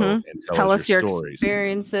show and tell us your stories.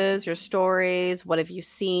 experiences, your stories. What have you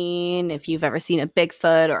seen? If you've ever seen a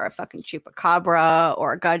Bigfoot or a fucking chupacabra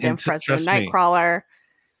or a goddamn Fresno trust me, nightcrawler.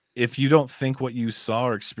 If you don't think what you saw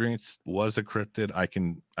or experienced was a cryptid, I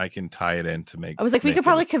can tie it in to make. I was like, we could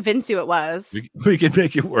probably convince you it was. We can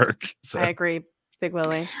make it work. So. I agree, Big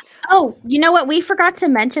Willie. Oh, you know what? We forgot to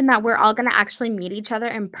mention that we're all going to actually meet each other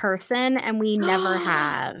in person, and we never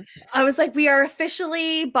have. I was like, we are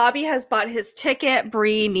officially. Bobby has bought his ticket.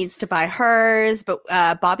 Bree needs to buy hers, but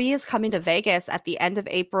Bobby is coming to Vegas at the end of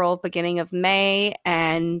April, beginning of May,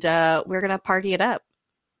 and we're gonna party it up.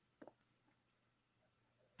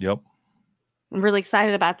 Yep. I'm really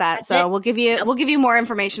excited about that. That's so it. we'll give you more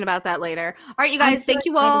information about that later. All right, you guys, thank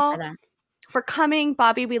you all for coming.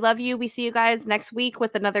 Bobby, we love you. We see you guys next week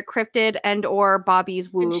with another cryptid and or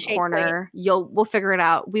Bobby's Woo Corner. We'll figure it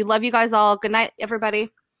out. We love you guys all. Good night, everybody.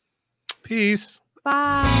 Peace.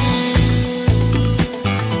 Bye.